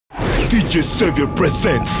DJ Sever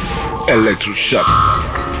presents Electroshock.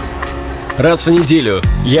 Раз в неделю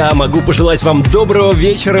я могу пожелать вам доброго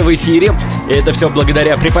вечера в эфире. И это все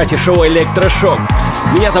благодаря припати-шоу «Электрошок».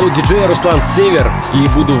 Меня зовут диджей Руслан Север, и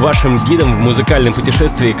буду вашим гидом в музыкальном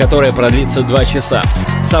путешествии, которое продлится 2 часа.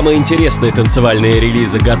 Самые интересные танцевальные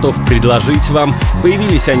релизы готов предложить вам.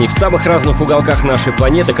 Появились они в самых разных уголках нашей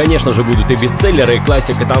планеты. Конечно же, будут и бестселлеры, и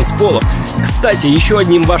классика танцполов. Кстати, еще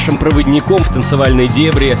одним вашим проводником в танцевальной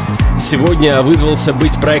дебри сегодня вызвался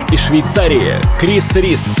быть проект из Швейцарии.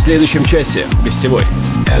 Reece в следующем часе гостевой.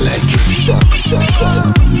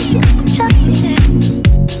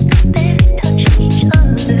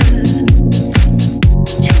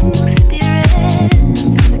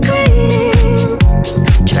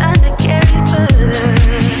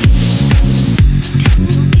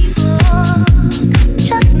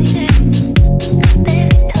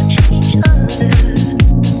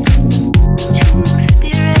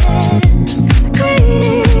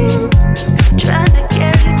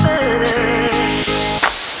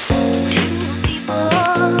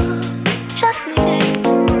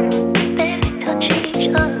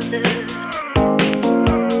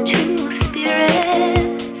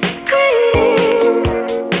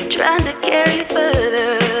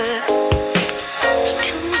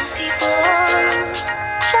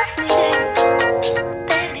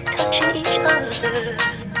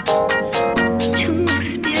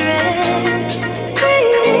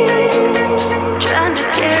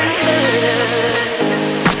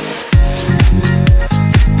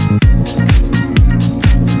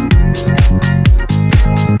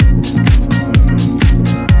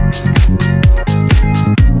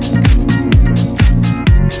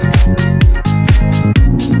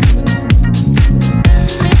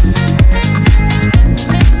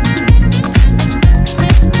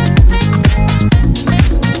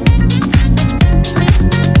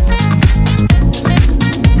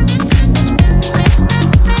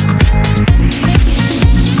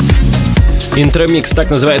 Интромикс, так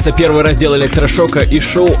называется первый раздел электрошока, и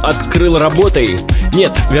шоу открыл работой.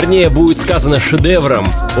 Нет, вернее, будет сказано шедевром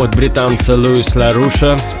от британца Луис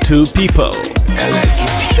Ларуша «Two People».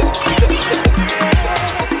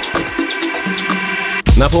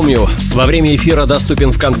 Напомню, во время эфира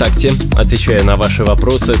доступен ВКонтакте. Отвечаю на ваши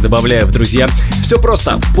вопросы, добавляя в друзья. Все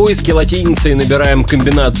просто. В поиске латиницей набираем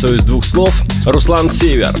комбинацию из 2 слов «Руслан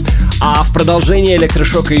Север». А в продолжении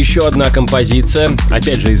электрошока еще одна композиция,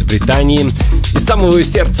 опять же из Британии. Из самого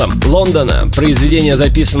сердца Лондона. Произведение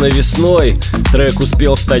записано весной. Трек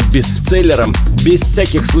успел стать бестселлером. Без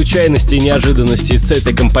всяких случайностей и неожиданностей с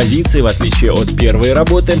этой композицией, в отличие от первой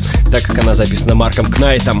работы, так как она записана Марком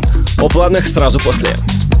Кнайтом. О планах сразу после.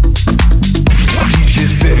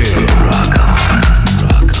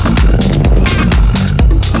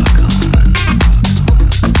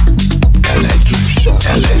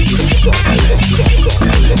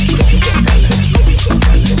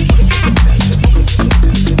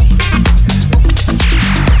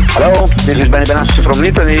 Hello, this is Benny Benassi from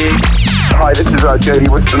Italy. Hi, this is Jody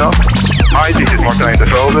Winston. Hi, this is Martin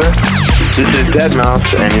SWZ. This is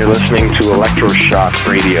Deadmau5, and you're listening to Electroshock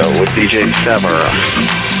Radio with DJ Sever.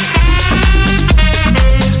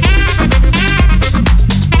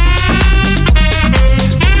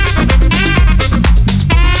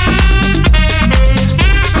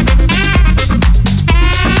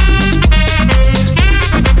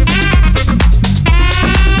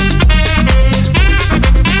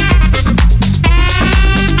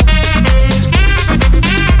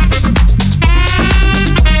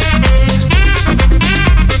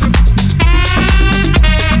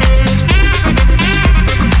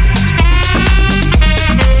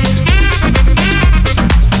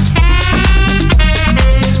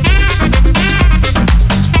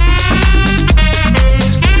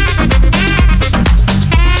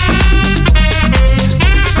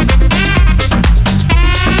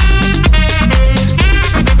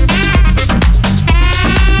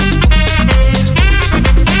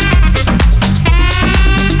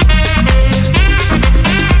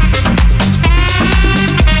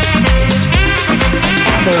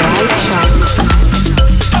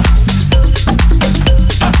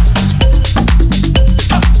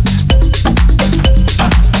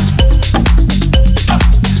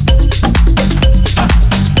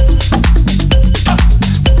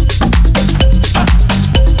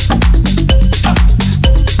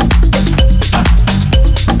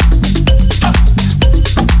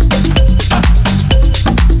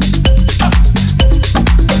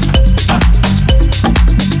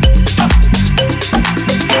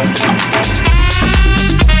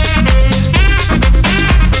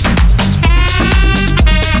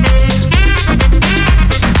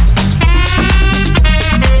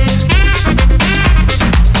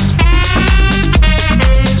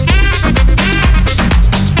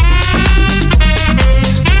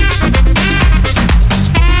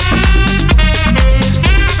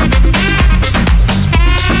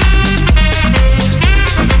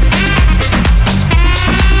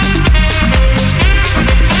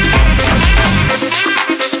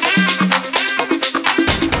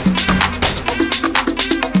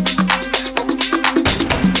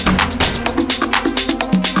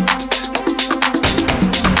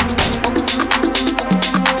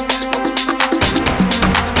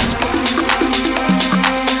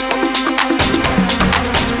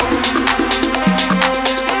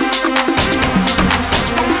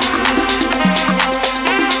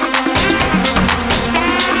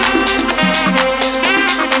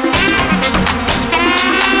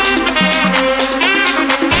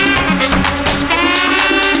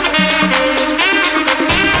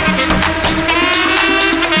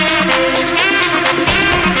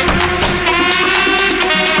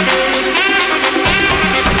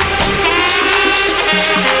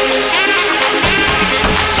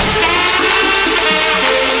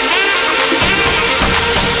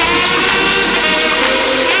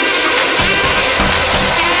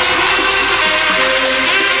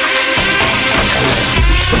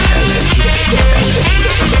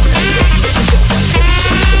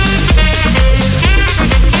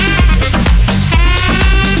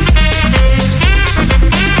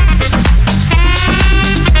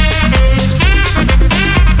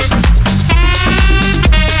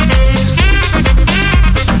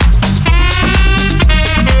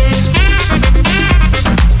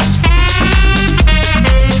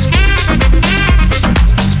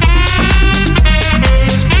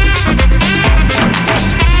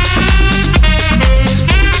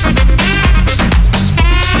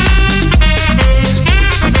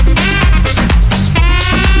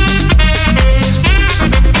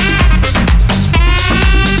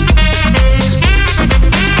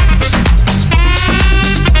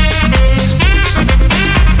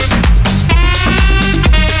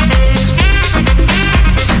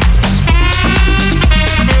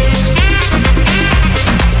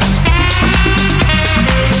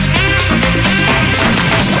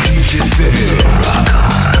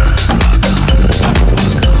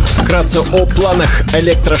 информацию о планах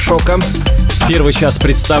электрошока. Первый час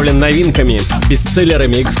представлен новинками,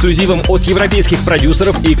 бестселлерами, эксклюзивом от европейских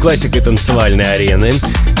продюсеров и классикой танцевальной арены.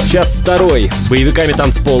 Час второй — боевиками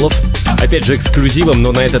танцполов. Опять же эксклюзивом,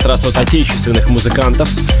 но на этот раз от отечественных музыкантов.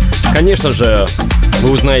 Конечно же,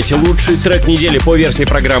 вы узнаете лучший трек недели по версии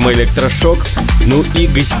программы «Электрошок», ну и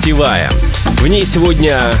гостевая. В ней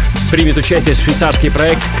сегодня примет участие швейцарский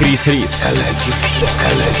проект Reece.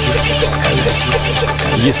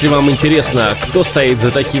 Если вам интересно, кто стоит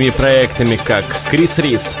за такими проектами, как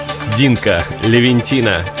Reece, Динка,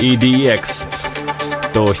 Левентина и DX,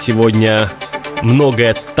 то сегодня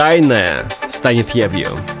многое тайное станет явью.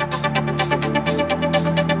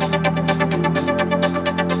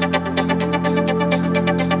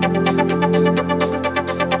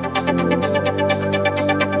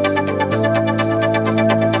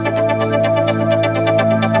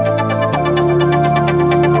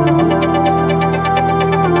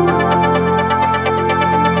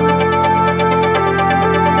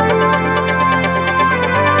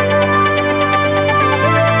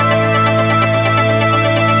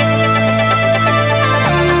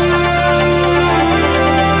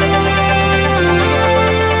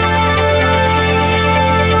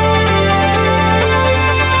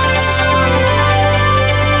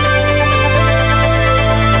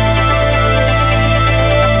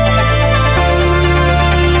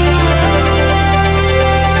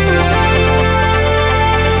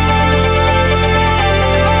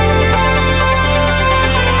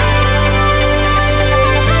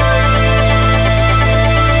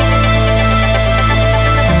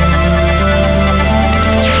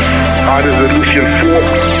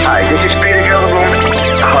 Hi, this is Peter Gelderblom.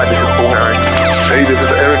 Hi, this is Paul Harris. Hey, this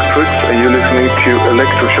is Eric Putz, and you're listening to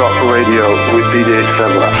Electroshock Radio with DJ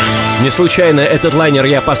Sever. Не случайно этот лайнер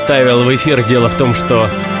я поставил в эфир. Дело в том, что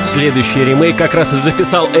следующий ремейк как раз и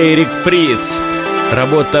записал Эрик Приц.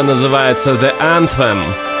 Работа называется The Anthem,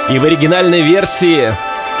 и в оригинальной версии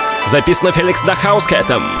записано Феликс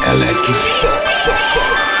Дахаускетом.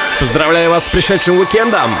 Поздравляю вас с пришедшим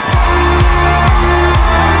уикендом!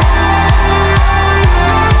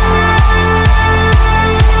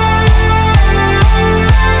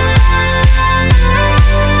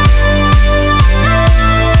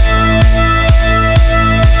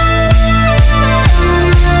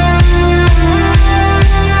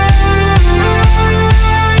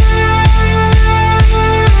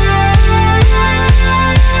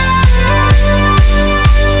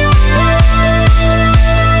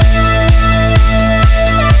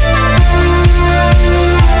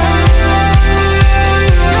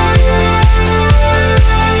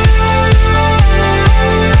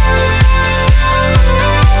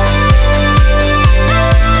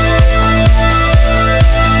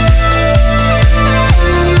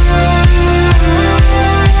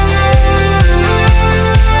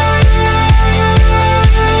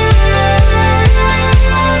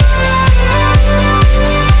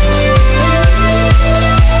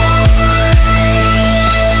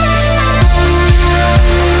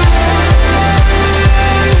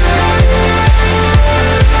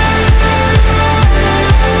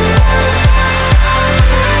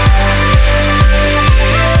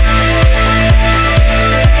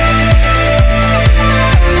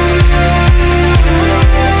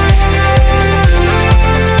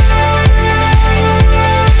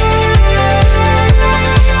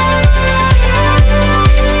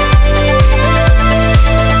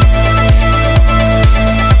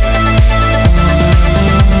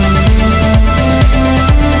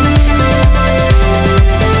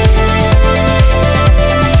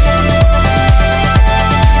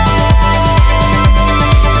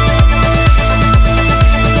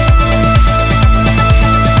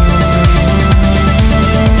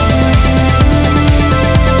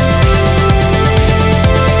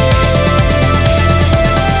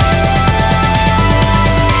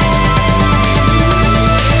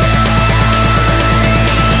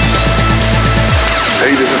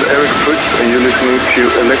 To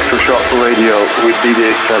Electroshock Radio with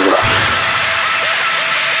DJ Sever.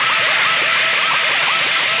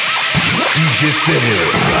 DJ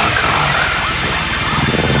Sever.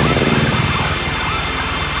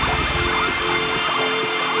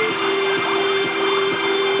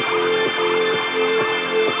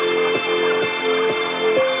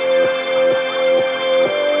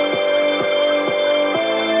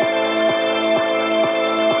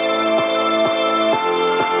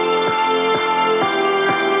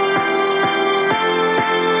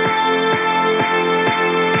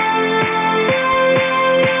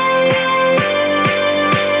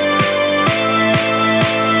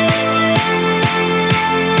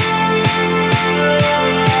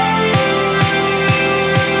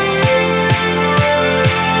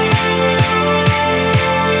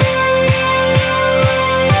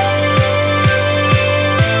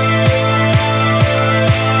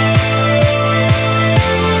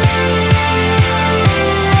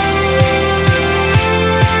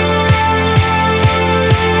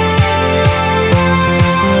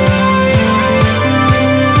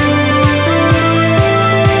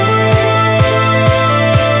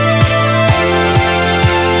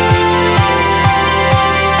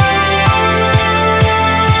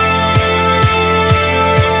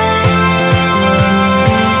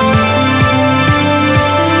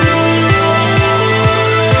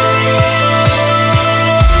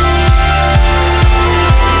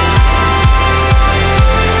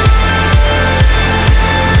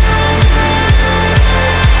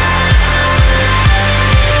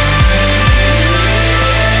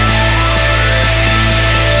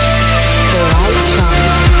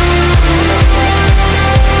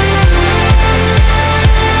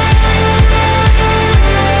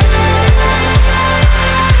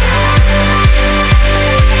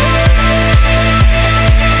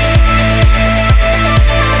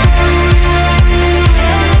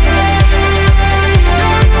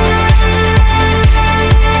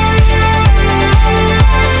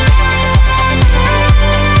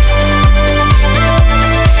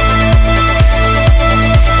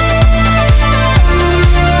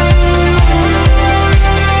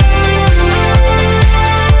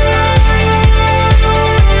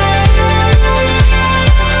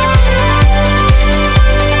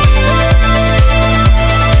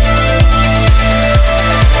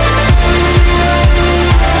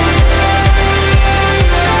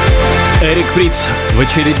 Фриц в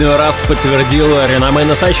очередной раз подтвердил реноме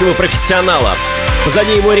настоящего профессионала.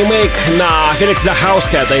 Позади его ремейк на Felix the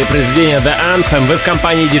Housecat и произведение The Anthem. Вы в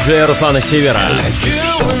компании диджея Руслана Севера.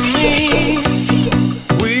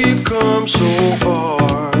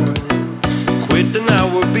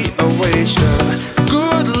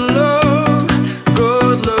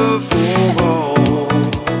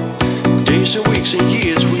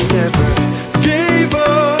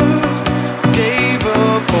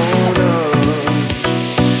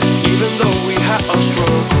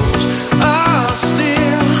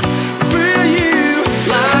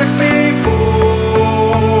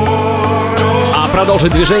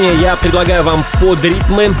 Продолжить движение я предлагаю вам под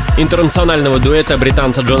ритмы интернационального дуэта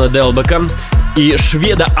британца Джона Делбека и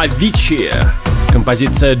шведа Avicii.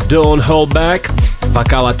 Композиция Don't Hold Back,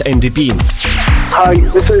 вокал от NDP. Hi,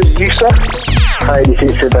 this is Yusa. Hi, this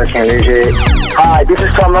is Sebastian Leger. Hi, this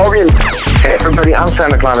is Tom Morgan. Hey everybody, I'm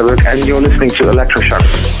Santa Clanabook and you're listening to Electroshock.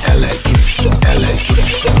 Electroshock,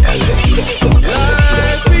 Electroshock, Electroshock,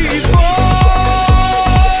 Electroshock.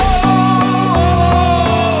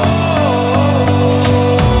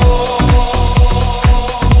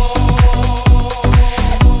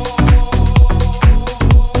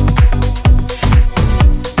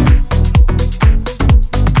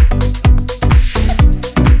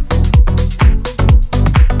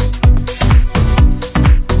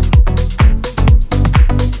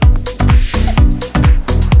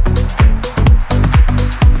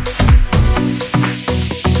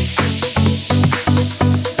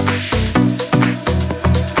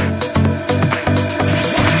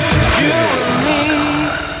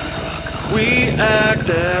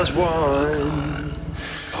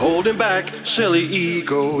 Silly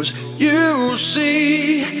egos, you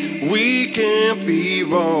see, we can't be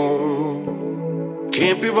wrong.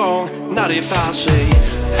 Can't be wrong, not if I say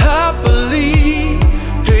happily,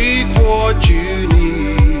 take what you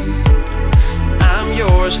need. I'm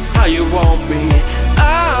yours, how you want me.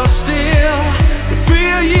 I'll still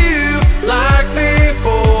feel you like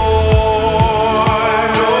before.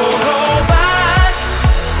 Don't hold back,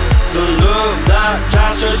 the love that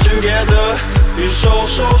ties us together is so,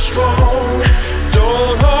 so strong.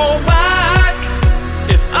 Don't hold back.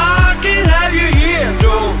 If I can have you here,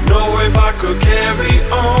 don't know if I could carry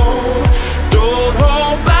on. Don't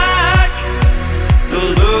hold back. The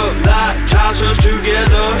love that ties us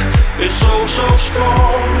together is so, so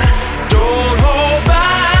strong. Don't hold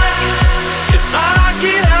back. If I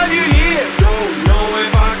can have you here, don't know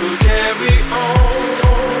if I could carry on.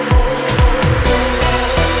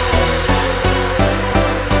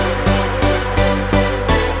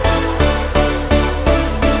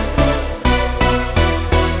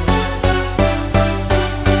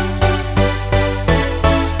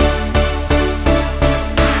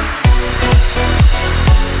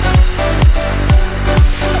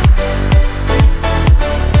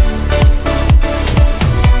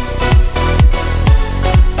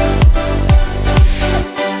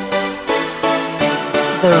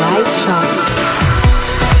 The right shot.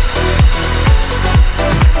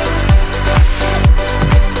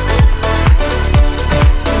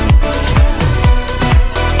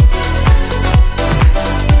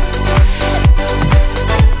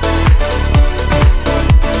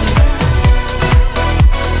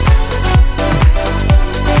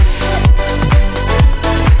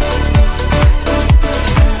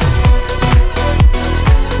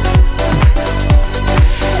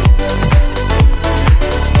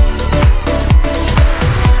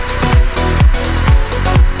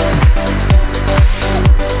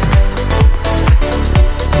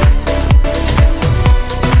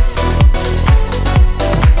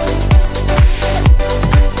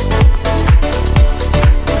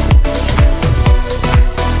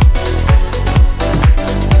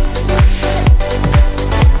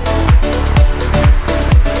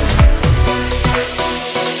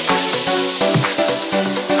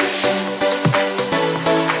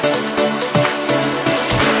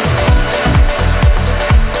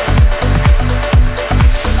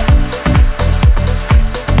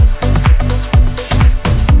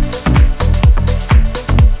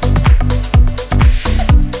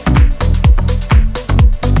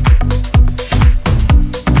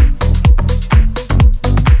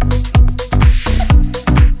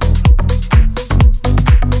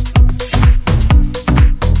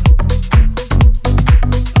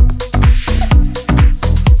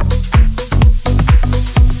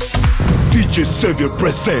 Sever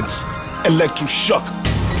presents Electroshock.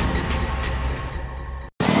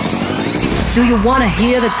 Do you want to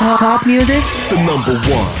hear the top music? The number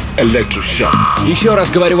one Electroshock. Еще раз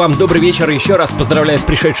говорю вам добрый вечер, еще раз поздравляю с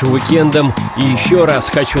пришедшим уикендом. И еще раз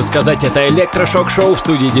хочу сказать, это Electroshock шоу в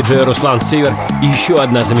студии диджей Ruslan Sever. И еще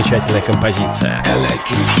одна замечательная композиция.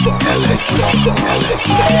 Electroshock, Electroshock,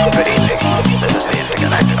 Electroshock. Good evening. This is the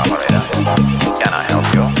interconnected operator. Can I help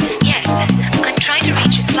you? Yes, I'm trying to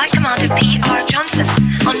reach Flight Commander P.R. Johnson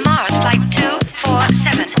on Mars Flight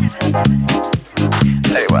 247.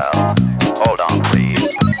 Very well. Hold on, please.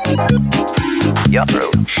 You're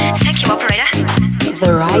through. Thank you, operator.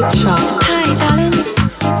 The right shot. Hi, darling.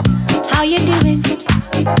 How you doing?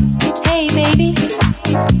 Hey, baby.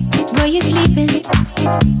 Were you sleeping?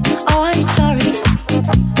 Oh, I'm sorry,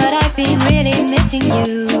 but I've been really missing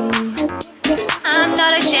you. I'm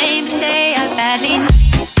not ashamed to say I badly.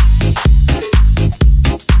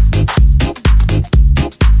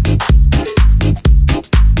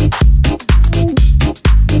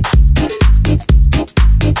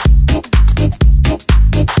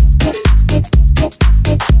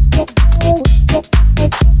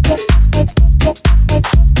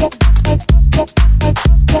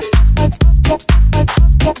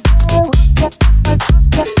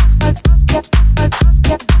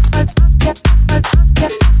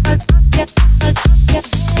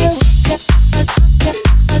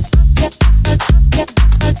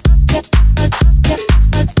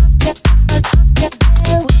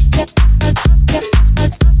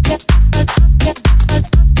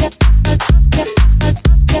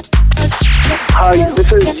 Hi,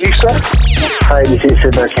 this is Yusuf. Hi, this is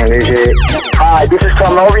Sebastian. Hi, this is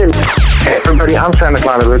Tom Norton. Hey, everybody, I'm Santa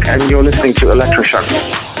Clara and you're listening to Electroshock.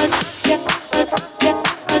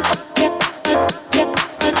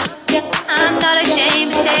 I'm not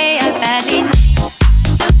ashamed to say I badly.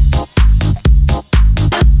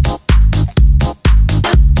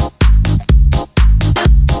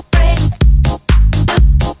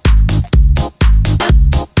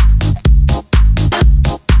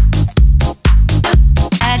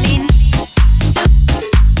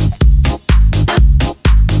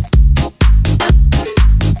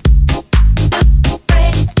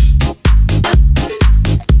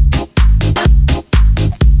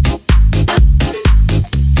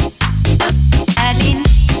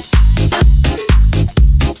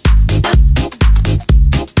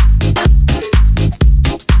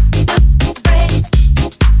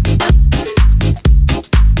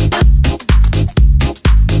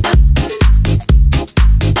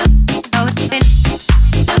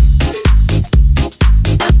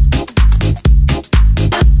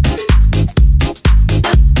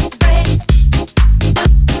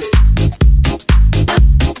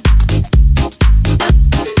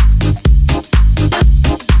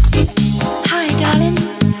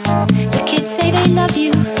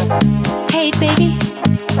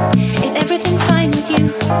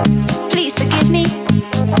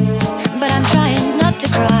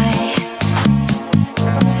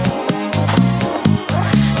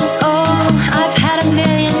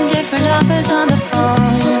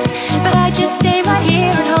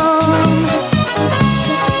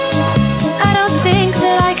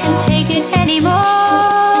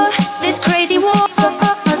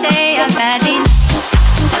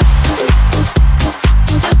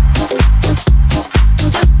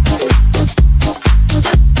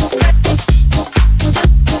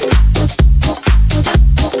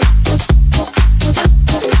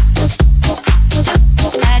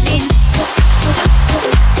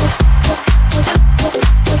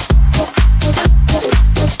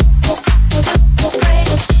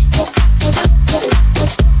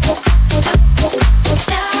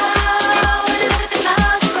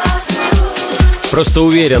 Просто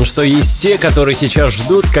уверен, что есть те, которые сейчас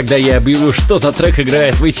ждут, когда я объявлю, что за трек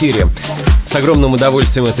играет в эфире. С огромным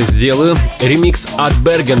удовольствием это сделаю. Ремикс от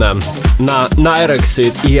Бергена на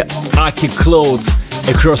Nyrexit и Aki Clouds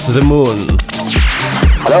Across the Moon.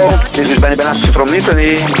 Hello, this is Benny Benassi from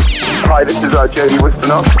Italy. Hi, this is Jerry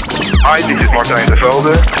Winston. Hi, this is Martin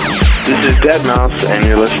Develder. This is Dead Mouse, and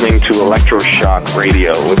you're listening to Electroshock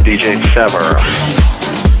Radio with DJ Sever.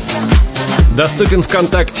 Доступен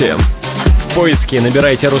ВКонтакте. В поиске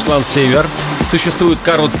набирайте Ruslan Sever. Существует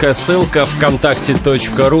короткая ссылка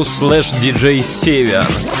vkontakte.ru/djsever.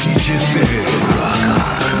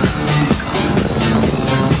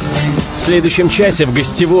 В следующем часе в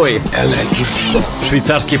гостевой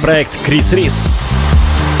швейцарский проект Reece.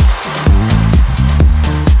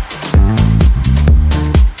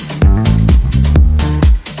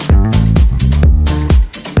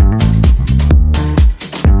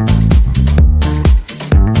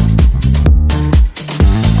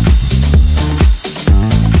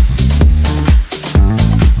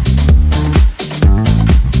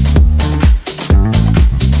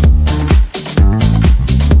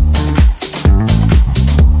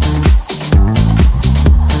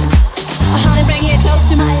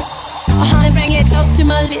 close to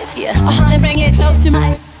my lips, yeah. I wanna bring it close to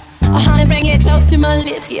my. I wanna bring it close to my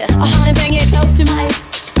lips, yeah. I wanna bring it close to my.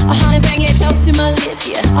 I wanna bring it close to my lips,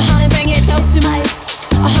 yeah. I wanna bring it close to my.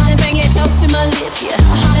 I wanna bring it close to my lips, yeah.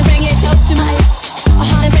 I wanna bring it close to my. I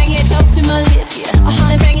wanna bring it close to my lips, yeah. I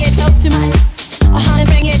wanna bring it close to my. I wanna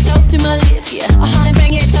bring it close to my lips, yeah. I wanna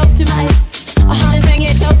bring it close to my. I wanna bring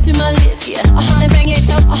it close to my lips, yeah. I wanna bring it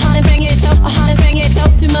close. I wanna bring it close. I wanna bring it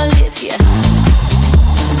close to my lips, yeah.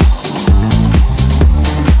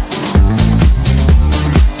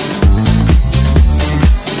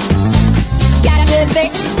 Gotta be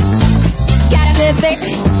big. Gotta be big.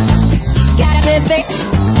 Gotta be big.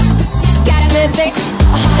 Gotta be big.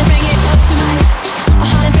 I wanna bring it close to my. I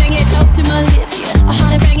wanna bring it close to my lips, yeah. I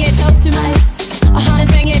wanna bring it close to my. I wanna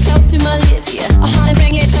bring it close to my lips, yeah. I wanna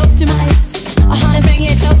bring it close to my. I wanna bring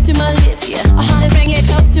it close to my lips, yeah. I wanna bring it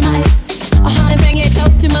close to my. I wanna bring it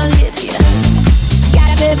close to my lips, yeah.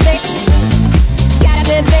 Gotta be big. Gotta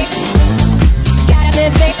be big. Gotta be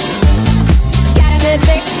big. Gotta be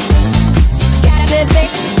big. Gotta be big.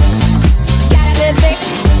 Gotta be big.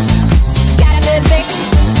 Gotta be big.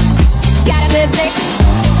 Gotta be big.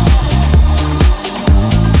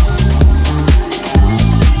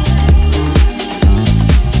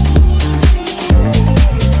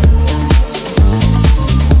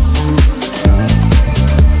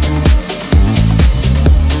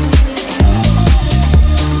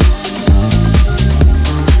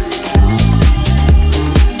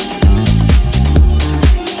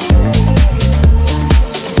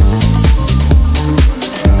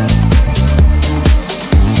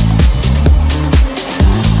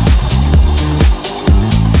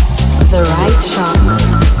 The right shock.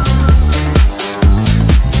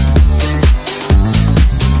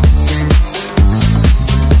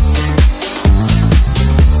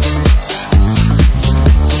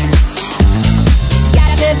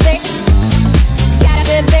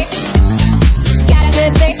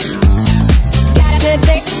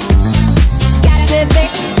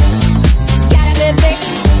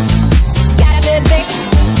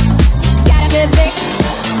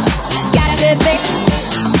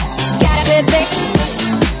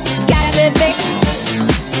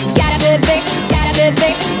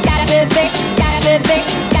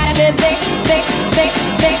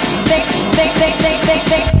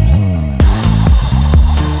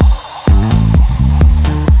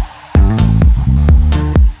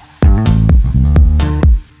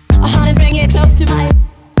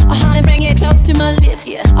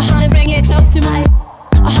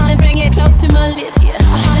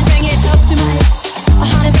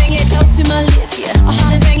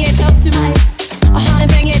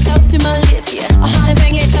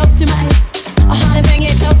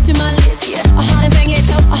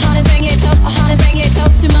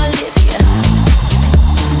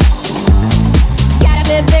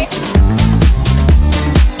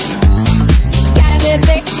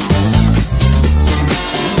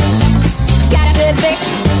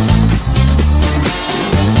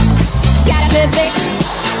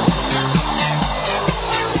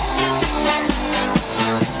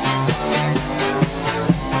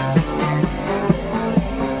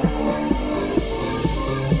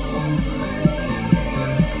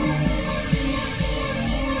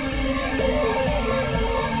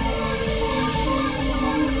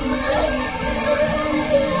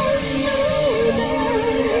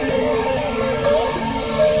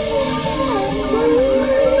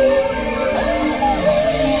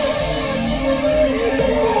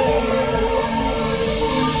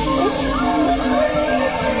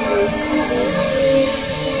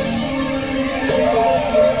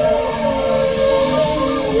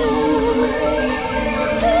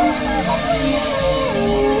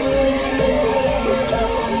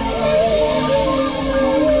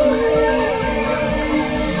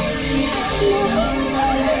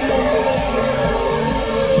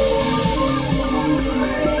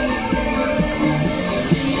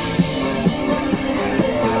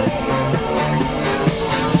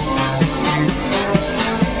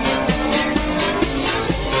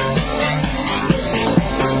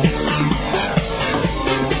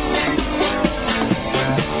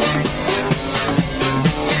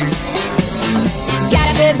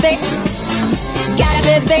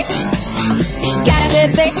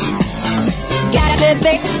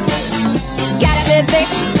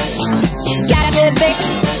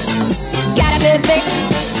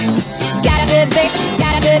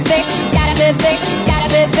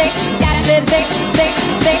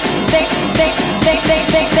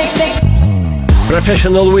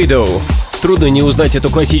 Professional Widow. Трудно не узнать эту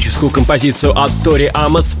классическую композицию от Тори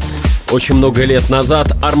Амос. Очень много лет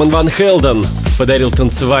назад Арман Ван Хелден подарил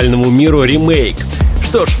танцевальному миру ремейк.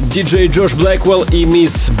 Что ж, диджей Джош Блэквелл и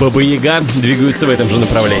мисс Баба Яга двигаются в этом же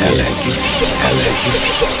направлении.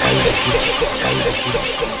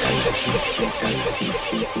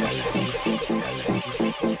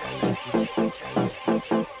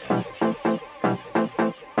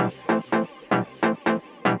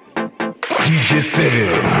 DJ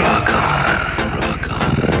Sever.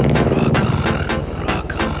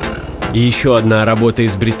 И еще одна работа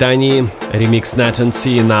из Британии. Ремикс на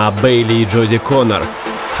Tennessee на Бейли и Джоди Коннор.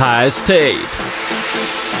 High State.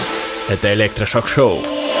 Это Electroshock шоу.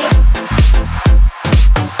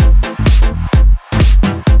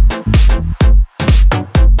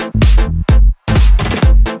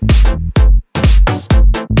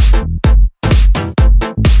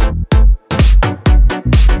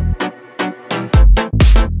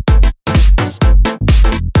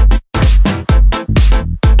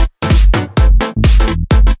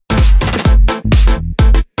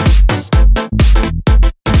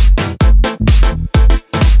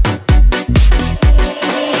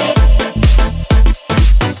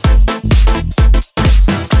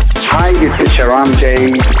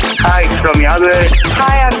 Hi, it's Tommy Adler.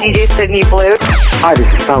 Hi, I'm DJ Sydney Blue. Hi, this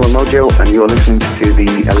is Tyler Mojo, and you're listening to the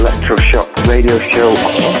Electroshock radio show.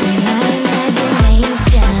 It's in my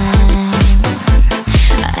imagination.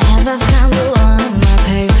 Have I found the one, my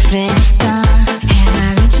perfect star? Have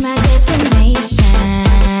I reached my destination?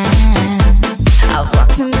 I've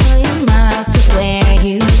walked a million miles to where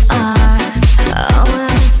you are. Oh,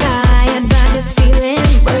 I'm inspired by this feeling,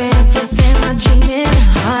 breathless in my dreaming,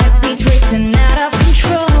 heartbeats racing out of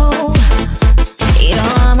control. You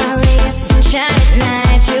are my ray of sunshine at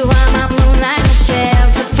night. You are my moonlight, my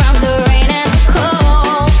shelter from the rain and the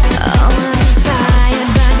cold. Oh, I'm inspired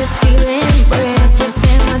by this feeling, breathless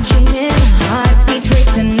in my dreaming, heartbeats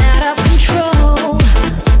racing out of control.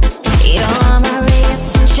 You are my ray of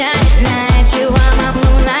sunshine at night. You are my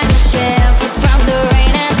moonlight, my shelter from the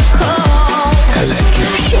rain and the cold.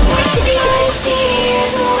 Wipe my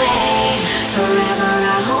tears away. Forever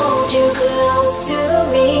I hold you close to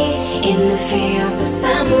me. In the fields of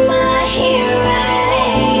summer, here I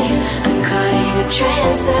lay. I'm caught in a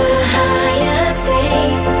trance, a higher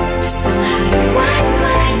state. Somehow you wipe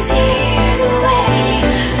my tears away.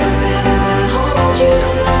 Forever I hold you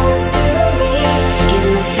close to me. In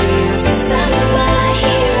the fields of summer,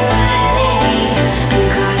 here I lay. I'm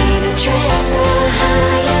caught in a trance, a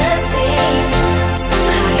higher state.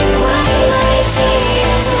 Somehow you wipe my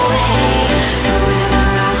tears away. Forever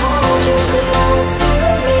I hold you close to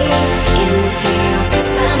me. In the fields of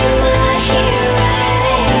summer, here I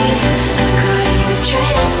lay. I'm caught in a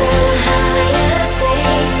trance, a higher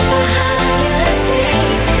state, a higher state,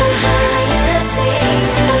 a higher state,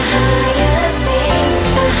 a higher state,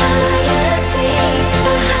 a higher state, a higher state,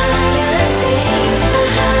 a higher state, a higher state,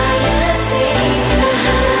 a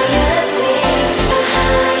higher state, a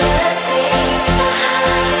higher state, a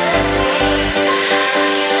higher state.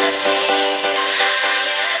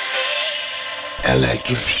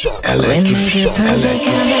 Electroshock.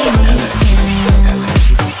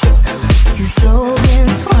 Two souls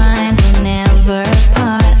entwined, but never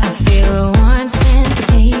apart. I feel a warm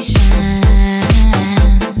sensation.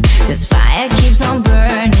 This fire keeps on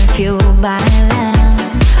burning, fueled by love.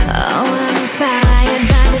 Oh, I'm inspired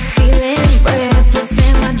by this feeling, breathless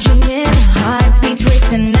in my dreaming, heartbeats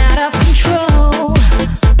racing out of control.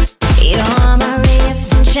 You are my ray of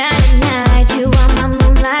sunshine at night. You are my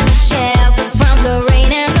moonlight, my shelter from the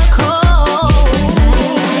rain and the cold. It's in my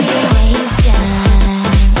imagination.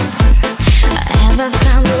 Have I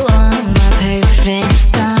found the one, my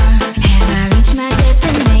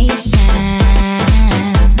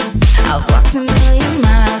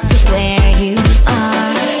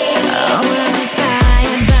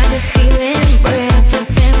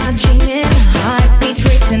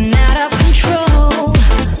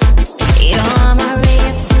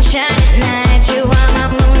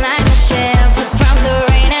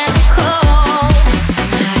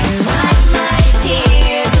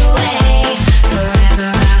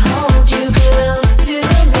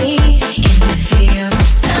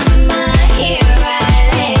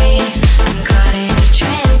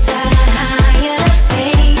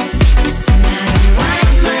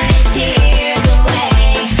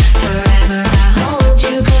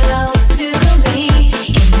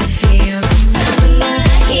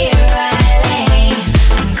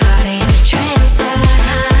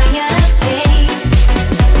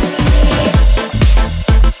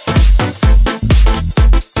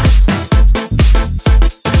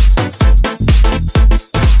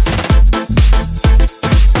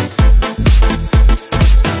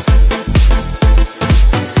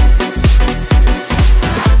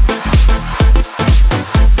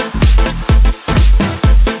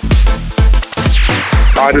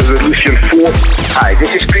 4. Hi,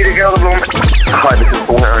 this is Peter Gelderblom. Hi, this is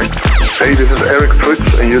Paul Harris. Hey, this is Eric Prutz,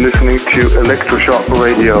 and you're listening to Electroshock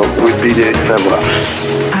Radio with DJ Sever.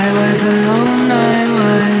 I was alone, I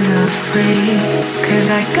was afraid, 'cause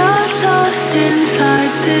I got lost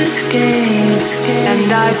inside this game.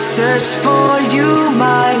 And I searched for you,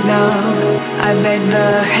 my love. I begged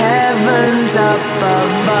the heavens up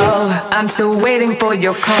above. I'm still waiting for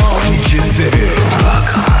your call.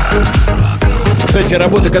 Кстати,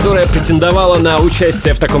 работа, которая претендовала на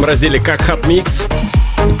участие в таком разделе, как Hot Mix,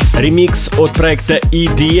 ремикс от проекта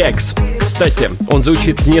EDX. Кстати, он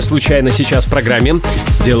звучит не случайно сейчас в программе.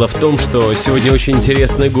 Дело в том, что сегодня очень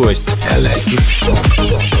интересный гость.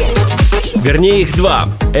 Вернее, их два.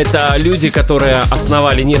 Это люди, которые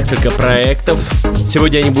основали несколько проектов.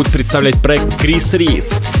 Сегодня они будут представлять проект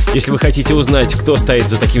Reece. Если вы хотите узнать, кто стоит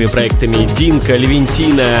за такими проектами Динка,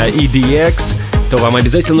 Левентина, EDX, то вам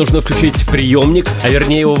обязательно нужно включить приемник, а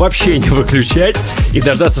вернее его вообще не выключать, и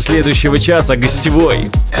дождаться следующего часа гостевой.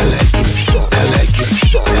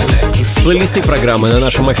 Плейлисты программы на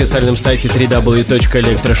нашем официальном сайте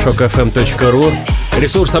www.electroshockfm.ru.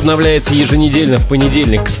 Ресурс обновляется еженедельно в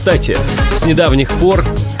понедельник. Кстати, с недавних пор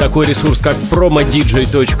такой ресурс, как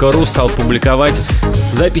promodj.ru, стал публиковать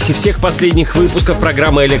записи всех последних выпусков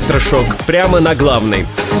программы «Электрошок» прямо на главной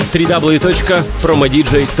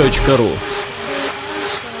www.promodj.ru.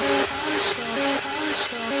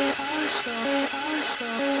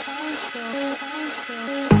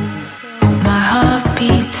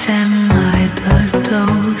 Beats and my blood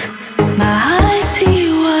flows. My eyes see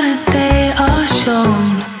what they are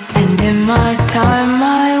shown. And in my time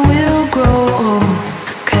I will grow old,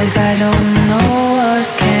 'cause I don't know what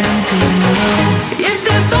can be known. Is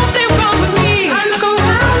there something wrong with me? I look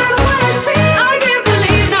around and what I see, I can't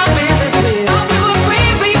believe now this is real. We were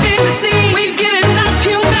afraid we didn't see. We've given up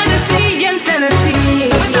humanity and sanity.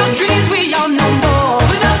 Without dreams we are no more.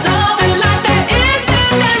 Without love and life there is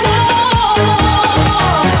death and war.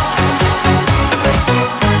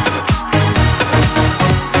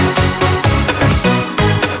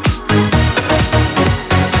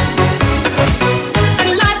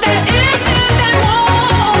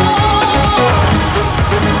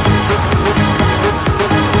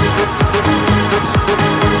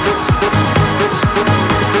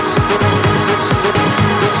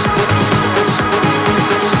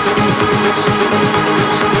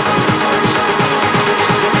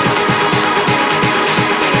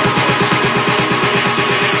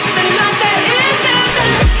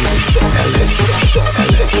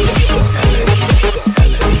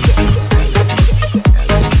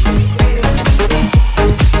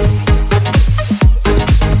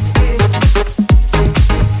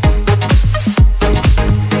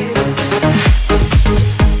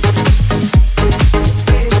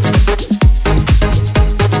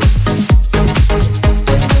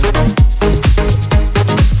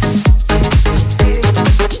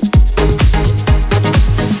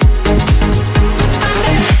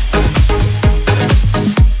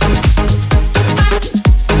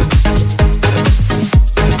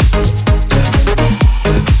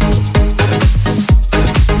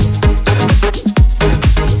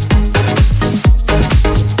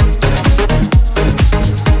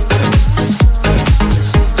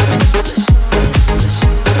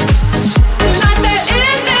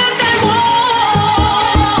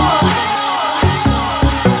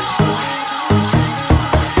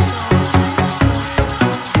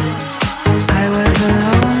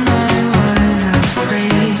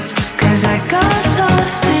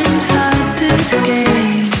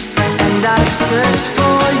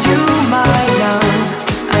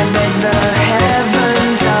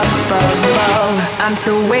 I'm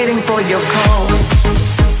still waiting for your call.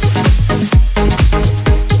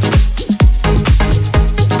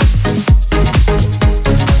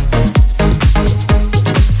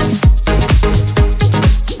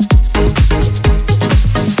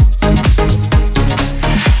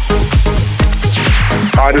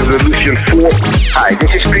 Hi, this is Lucien 4. Hi,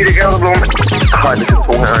 this is Peter Gelderblom. Hi, this is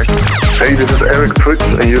Paul Harris. Hey, this is Eric Prutz,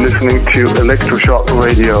 and you're listening to Electroshock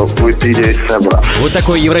Radio with DJ Sever. Вот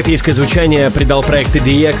такое европейское звучание придал проект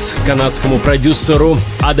EDX канадскому продюсеру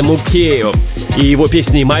Адаму Кею и его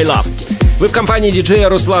песне «My Love». Вы в компании диджея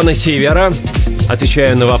Руслана Севера.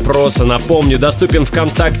 Отвечая на вопросы, напомню, доступен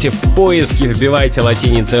ВКонтакте, в поиске вбивайте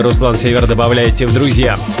латиницей «Руслан Север», добавляйте в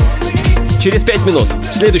друзья. Через 5 минут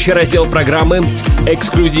следующий раздел программы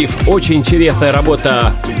 «Эксклюзив». Очень интересная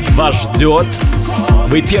работа вас ждет.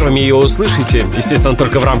 Вы первыми ее услышите, естественно,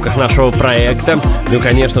 только в рамках нашего проекта. Ну,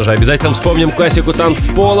 конечно же, обязательно вспомним классику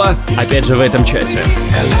танцпола, опять же, в этом часе.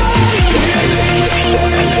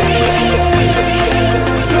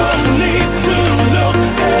 Don't need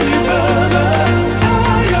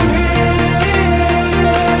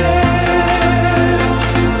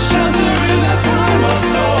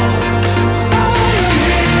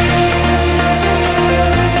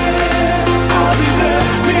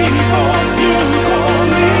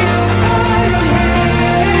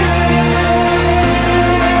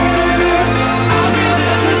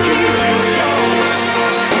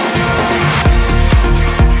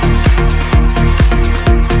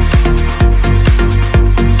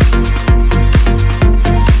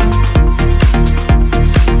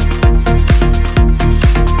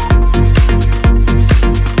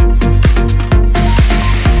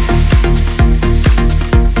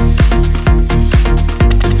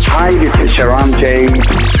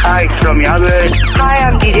Hi,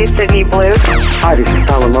 I'm DJ Sydney Blue. Hi, this is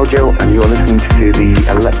Tyler Mojo, and you're listening to the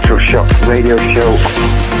Electroshock radio show.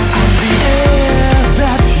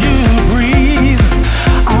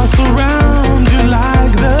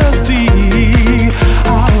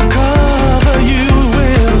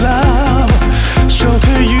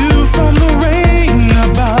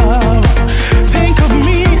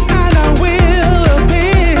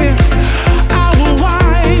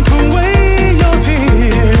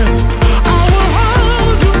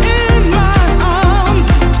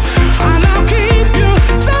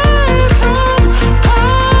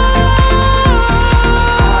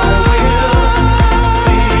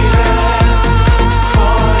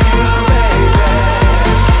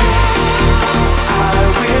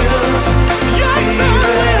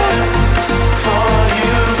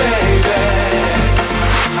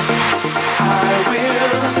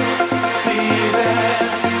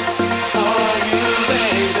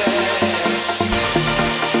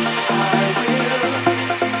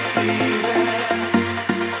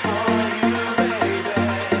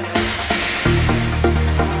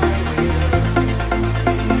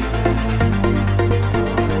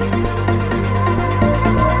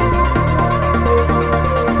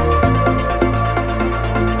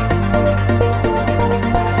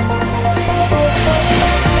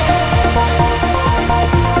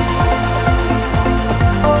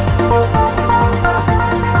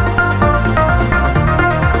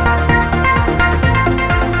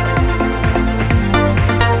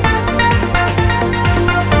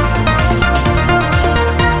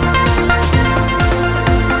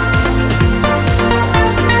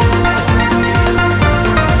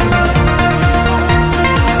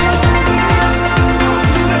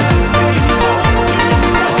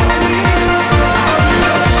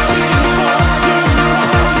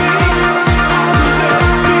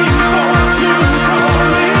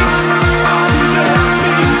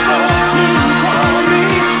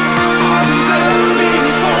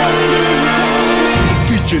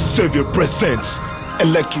 Sever presents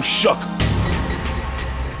Electroshock.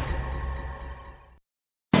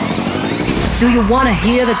 Do you want to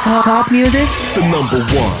hear the top music? The number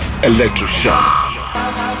one Electroshock.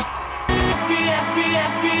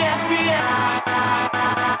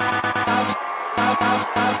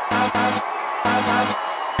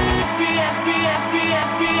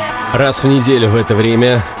 Раз в неделю в это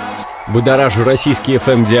время будоражу российский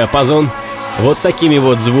FM-диапазон вот такими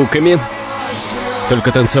вот звуками.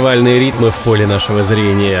 Только танцевальные ритмы в поле нашего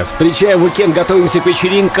зрения. Встречаем уикенд, готовимся к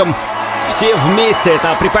вечеринкам. Все вместе.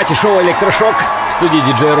 Это припати-шоу «Электрошок». В студии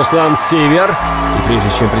диджей Ruslan Sever. И прежде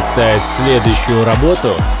чем представить следующую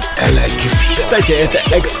работу... Кстати, это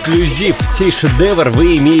эксклюзив. Сей шедевр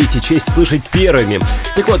вы имеете честь слышать первыми.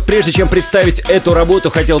 Так вот, прежде чем представить эту работу,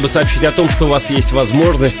 хотел бы сообщить о том, что у вас есть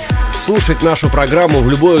возможность слушать нашу программу в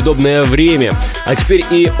любое удобное время. А теперь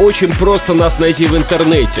и очень просто нас найти в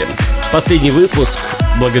интернете. Последний выпуск,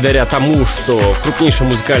 благодаря тому, что крупнейший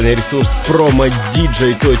музыкальный ресурс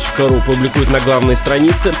promodj.ru публикует на главной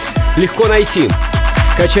странице, легко найти.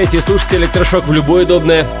 Качайте и слушайте Электрошок в любое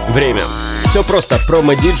удобное время. Все просто,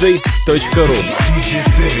 promodj.ru.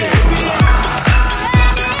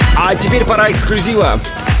 А теперь пора эксклюзива.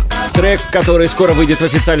 Трек, который скоро выйдет в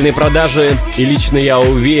официальные продажи, и лично я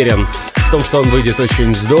уверен в том, что он выйдет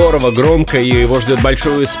очень здорово, громко, и его ждет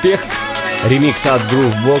большой успех. Ремикс от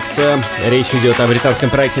Groovebox. Речь идет о британском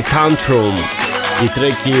проекте Tantrum и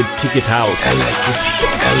треке Take It Out.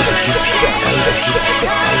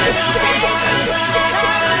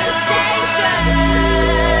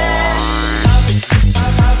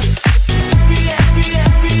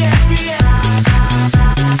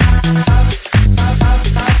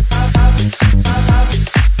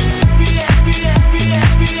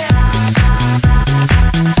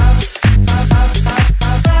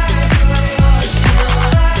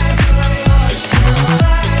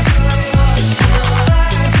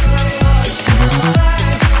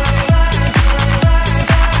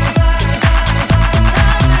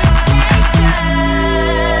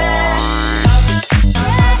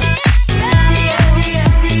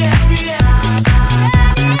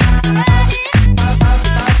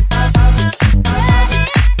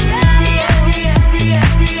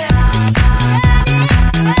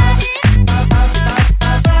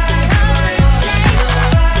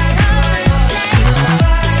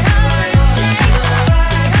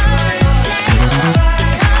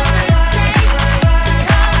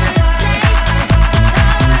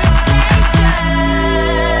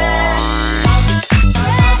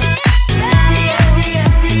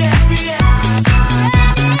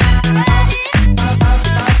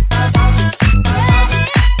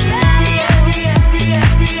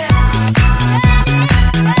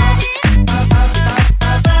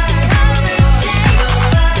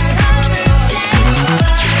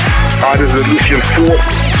 Hi, this is Lucien Ford.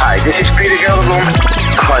 Hi, this is Peter Gelderblom.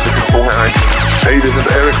 Hi, this is Paul Harris. Hey, this is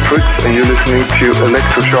Eric Prutz, and you're listening to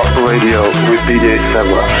Electroshock Radio with DJ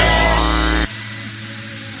Sever.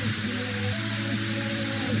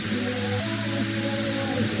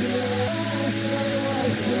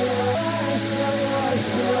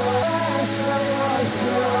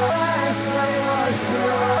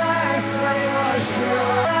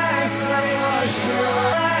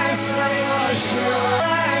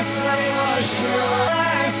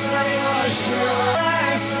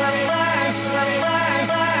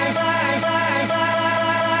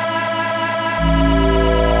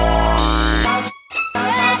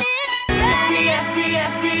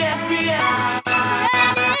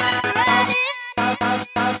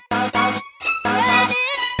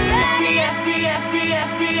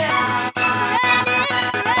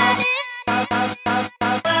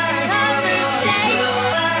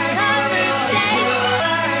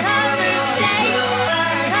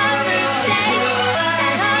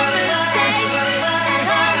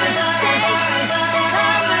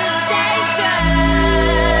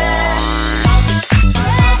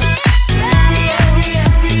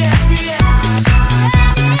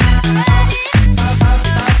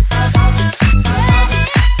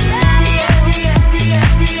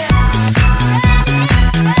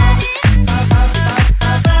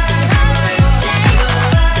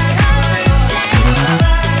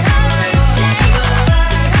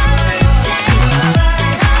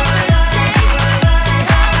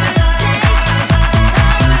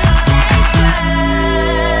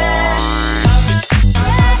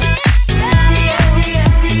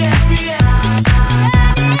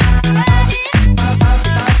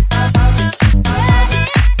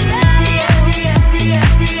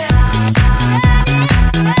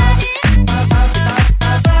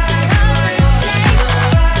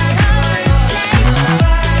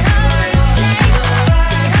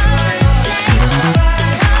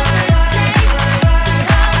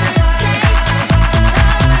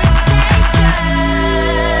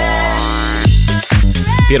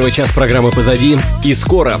 Первый час программы позади, и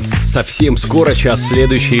скоро, совсем скоро, час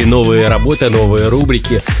следующий, новые работы, новые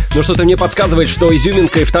рубрики. Но что-то мне подсказывает, что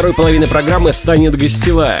изюминкой второй половины программы станет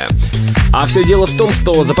гостевая. А все дело в том,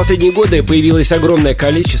 что за последние годы появилось огромное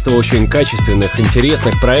количество очень качественных,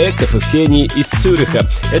 интересных проектов, и все они из Цюриха.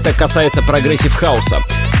 Это касается прогрессив-хауса.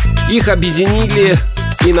 Их объединили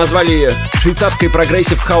и назвали швейцарской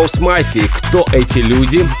прогрессив-хаус мафией. Кто эти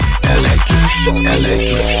люди?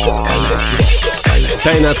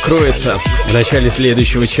 Тайна откроется в начале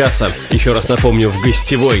следующего часа. Еще раз напомню, в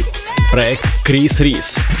гостевой проект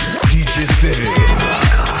Reece.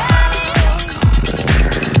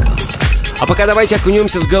 А пока давайте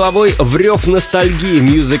окунемся с головой в рев ностальгии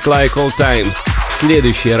Music Like Old Times.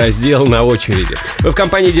 Следующий раздел на очереди. Вы в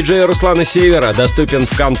компании диджея Руслана Севера, доступен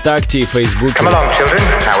ВКонтакте и Фейсбуке.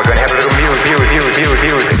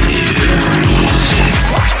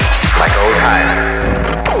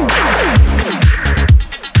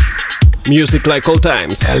 Music Like Old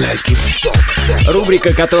Times.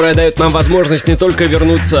 Рубрика, которая дает нам возможность не только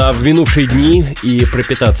вернуться в минувшие дни и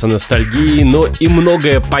пропитаться ностальгией, но и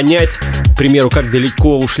многое понять, к примеру, как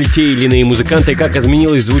далеко ушли те или иные музыканты, как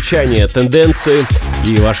изменилось звучание, тенденции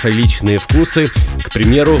и ваши личные вкусы, к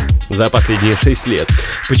примеру, за последние 6 лет.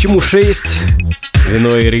 Почему 6?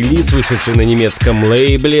 Виной релиз, вышедший на немецком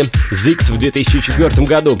лейбле Zix в 2004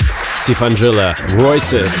 году. Стив Анджело,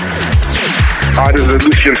 Voices. Hi, this is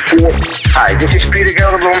Lucien Ford. Hi, this is Peter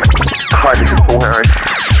Gelderblom. Hi, this is Paul Harris.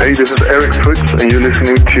 Hey, this is Eric Prutz, and you're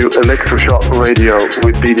listening to Electroshock Radio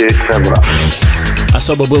with DJ Sever.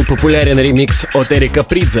 Особо был популярен ремикс от Эрика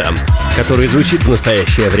Придза, который звучит в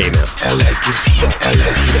настоящее время. Always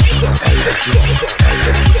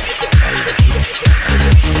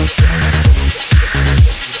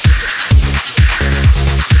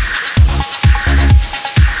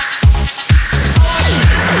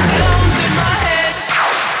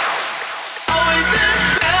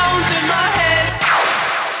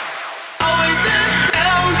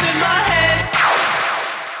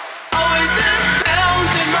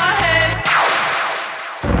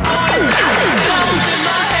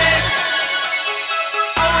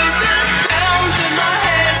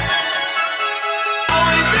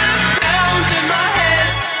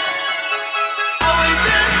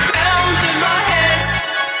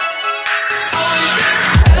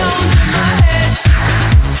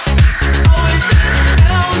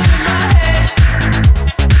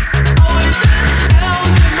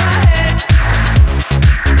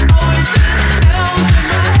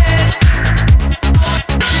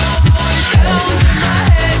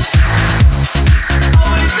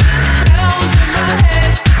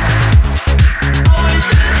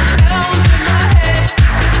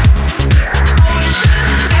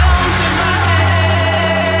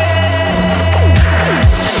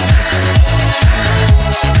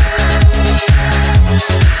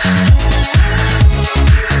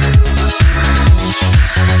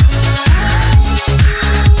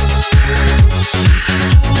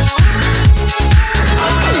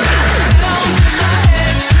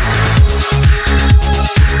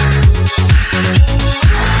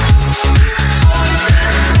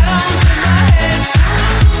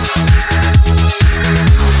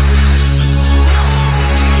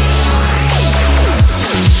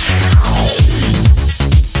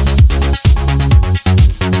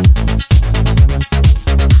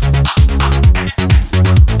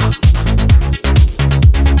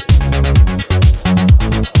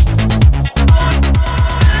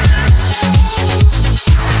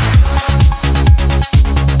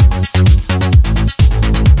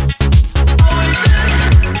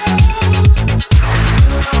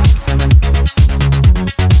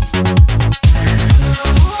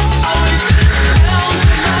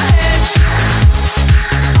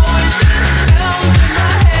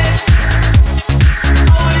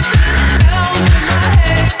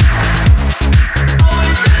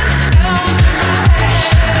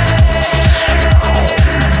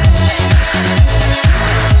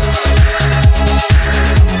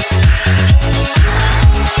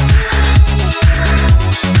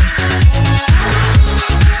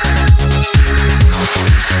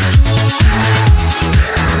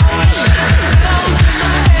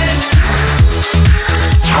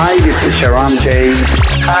Hi, this is Sharam J.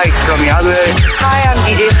 Hi, Tommy Adler. Hi, I'm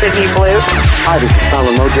DJ Sydney Blue. Hi, this is Sala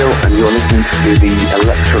Mojo, and you're listening to the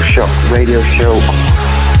Electroshock radio show.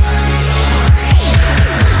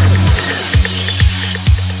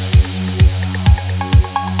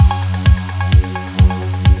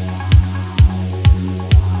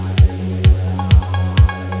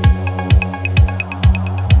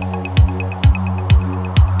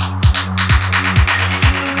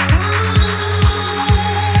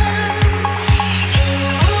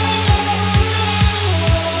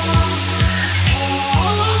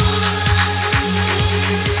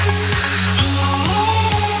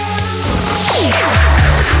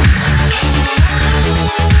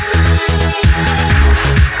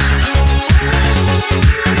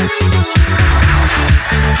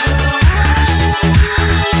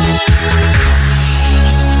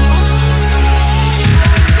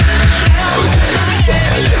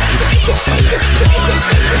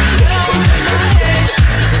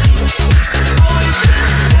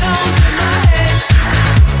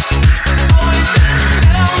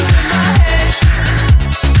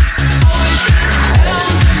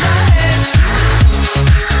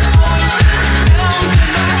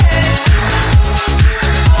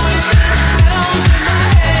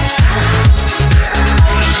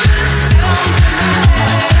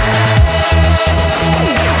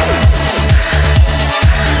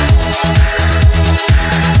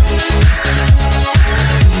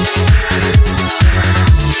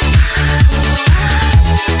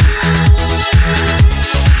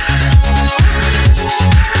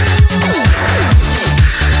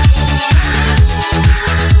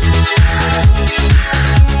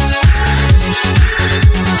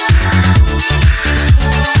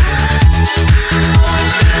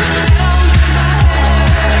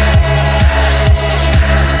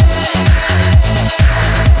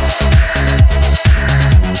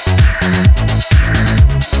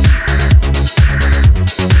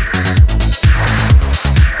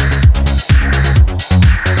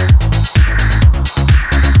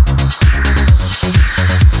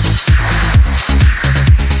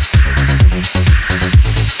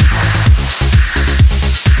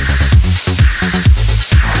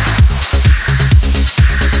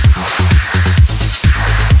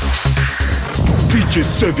 DJ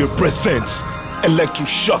Sever presents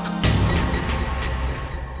Electroshock.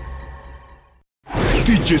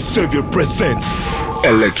 DJ Sever presents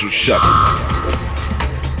Electroshock.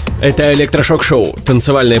 Это электрошок-шоу,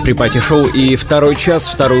 танцевальное припати-шоу, и второй час,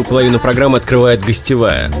 вторую половину программы открывает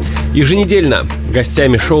гостевая. Еженедельно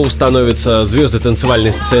гостями шоу становятся звезды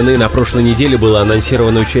танцевальной сцены. На прошлой неделе было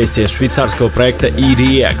анонсировано участие швейцарского проекта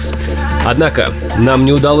EDX. Однако нам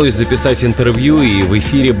не удалось записать интервью, и в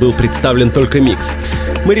эфире был представлен только микс.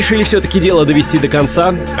 Мы решили все-таки дело довести до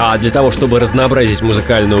конца, а для того, чтобы разнообразить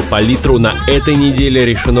музыкальную палитру, на этой неделе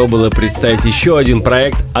решено было представить еще один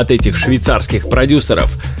проект от этих швейцарских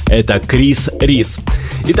продюсеров. Это Reece.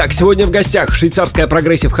 Итак, сегодня в гостях швейцарская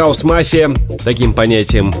прогрессив-хаус-мафия. Таким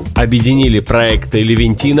понятием объединили проекты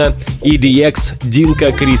Левентина, EDX, Динка,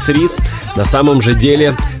 Reece. На самом же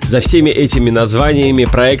деле за всеми этими названиями,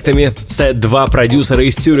 проектами стоят два продюсера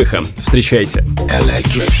из Цюриха. Встречайте.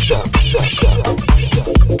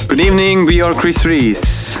 Good evening, we are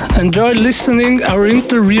Reece. Enjoy listening our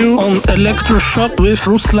interview on Electroshock with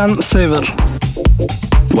Ruslan Sever.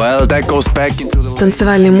 Well, that goes back into the...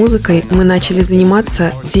 Танцевальной музыкой мы начали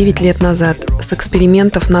заниматься 9 лет назад с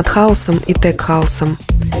экспериментов над хаусом и тех-хаусом.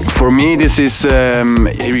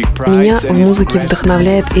 Меня в музыке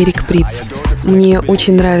вдохновляет Эрик Приц. Мне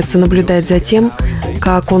очень нравится наблюдать за тем,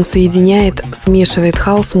 как он соединяет, смешивает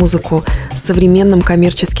хаус-музыку с современным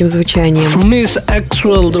коммерческим звучанием.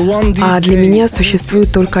 А для меня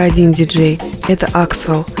существует только один диджей – это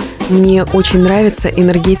Аксвелл. Мне очень нравится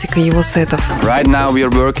энергетика его сетов. В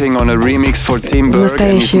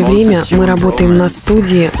настоящее время мы работаем на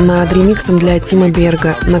студии над ремиксом для Тима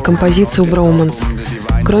Берга на композицию «Bromance».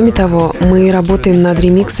 Кроме того, мы работаем над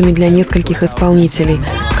ремиксами для нескольких исполнителей,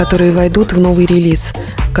 которые войдут в новый релиз,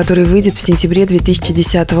 который выйдет в сентябре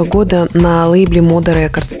 2010 года на лейбле Moda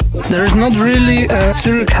Records.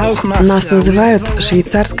 Нас называют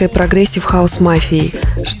швейцарской прогрессив-хаус-мафией,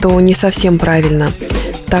 что не совсем правильно,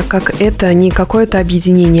 так как это не какое-то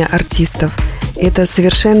объединение артистов. Это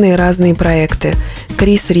совершенно разные проекты.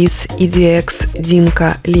 Reece, EDX,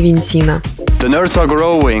 Динка, Левентина.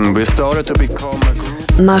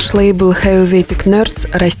 Наш лейбл Helvetic Nerds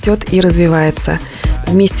растет и развивается.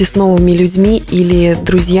 Вместе с новыми людьми или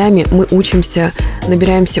друзьями мы учимся,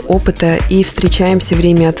 набираемся опыта и встречаемся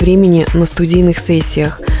время от времени на студийных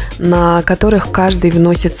сессиях. на которых каждый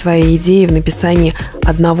вносит свои идеи в написании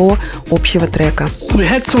одного общего трека. We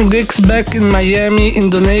had some gigs back in Miami,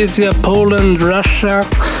 Indonesia, Poland, Russia.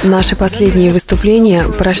 Наши последние выступления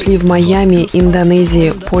прошли в Майами,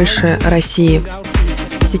 Индонезии, Польше, России.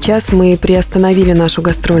 Сейчас мы приостановили нашу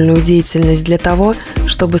гастрольную деятельность для того,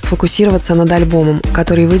 чтобы сфокусироваться над альбомом,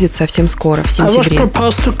 который выйдет совсем скоро, в сентябре.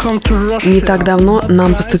 Не так давно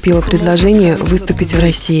нам поступило предложение выступить в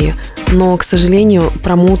России, но, к сожалению,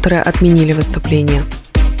 промоутеры отменили выступление.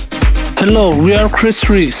 Hello, we are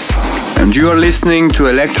Reece. And you are listening to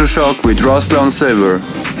Electroshock with Ruslan Sever.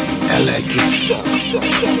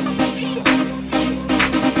 Electroshock.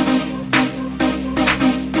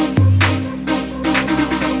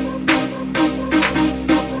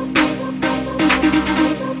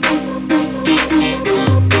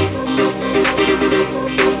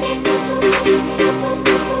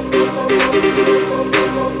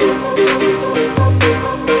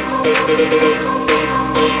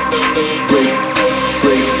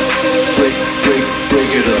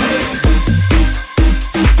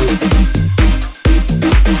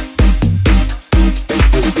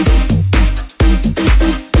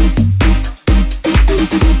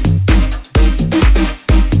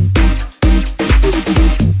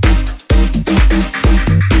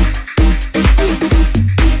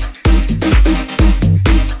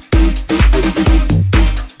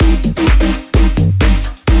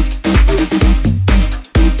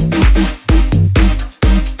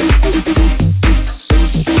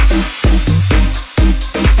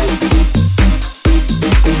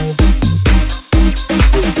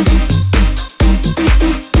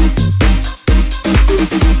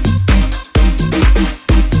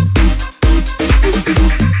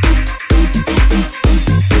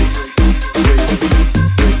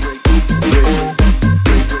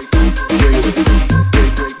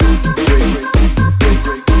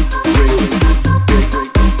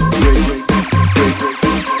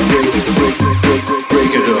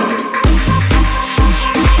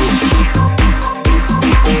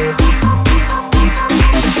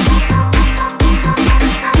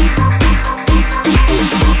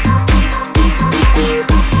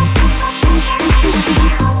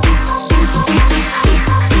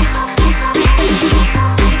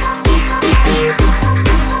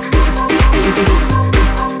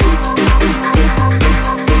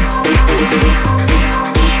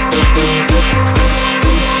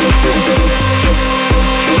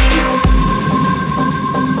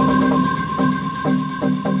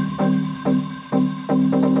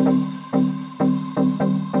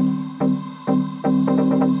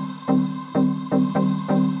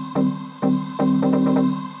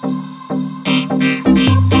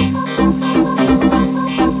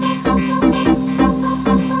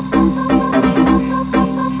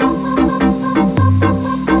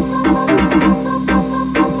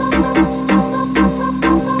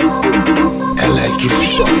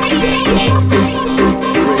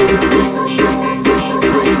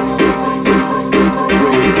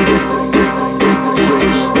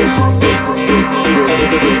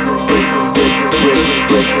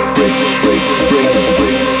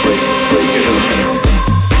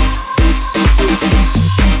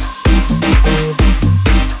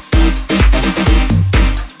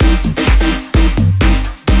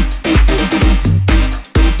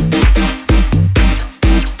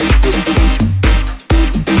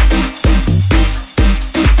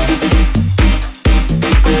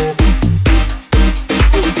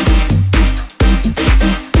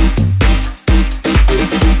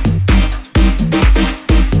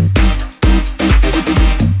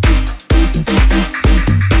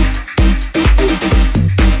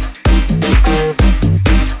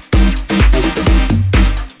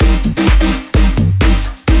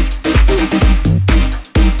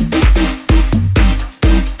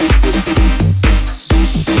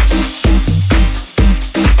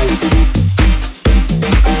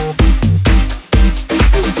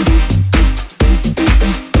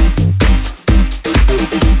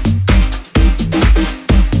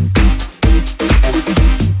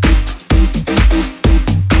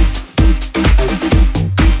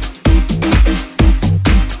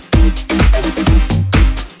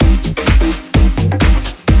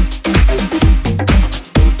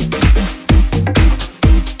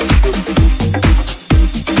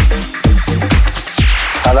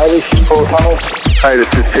 Hi,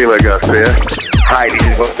 this is Taylor Garcia. Hi, this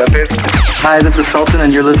is Gostyamis. Hi, this is Sultan,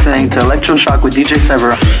 and you're listening to Electroshock with DJ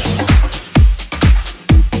Sever.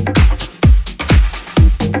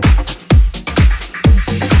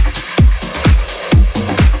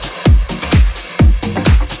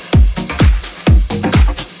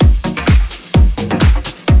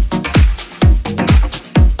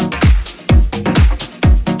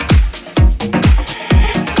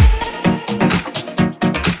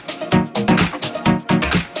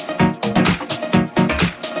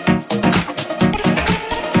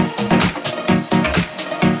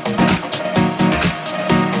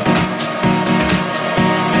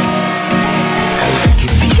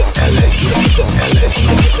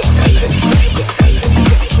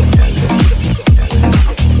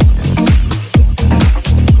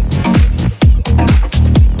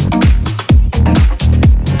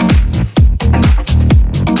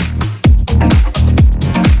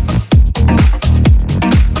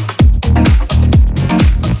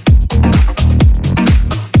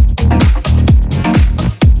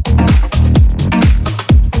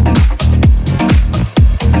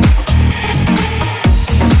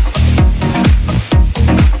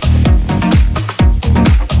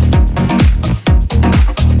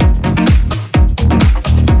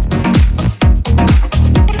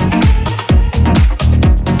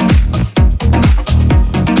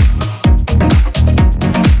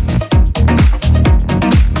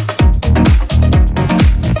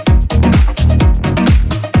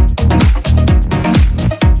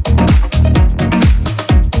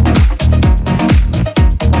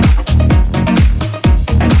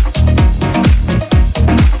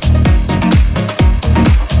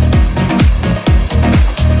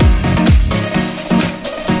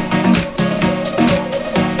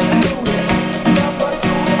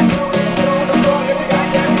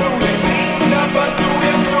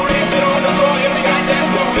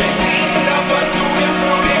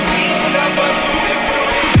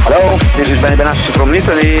 Benny Benassi from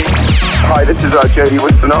Italy. Hi, this is Jerry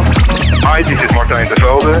Winston. Hi, this is Martin de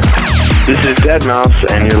Velde. This is deadmau5,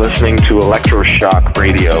 and you're listening to Electroshock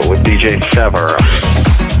Radio with DJ Sever.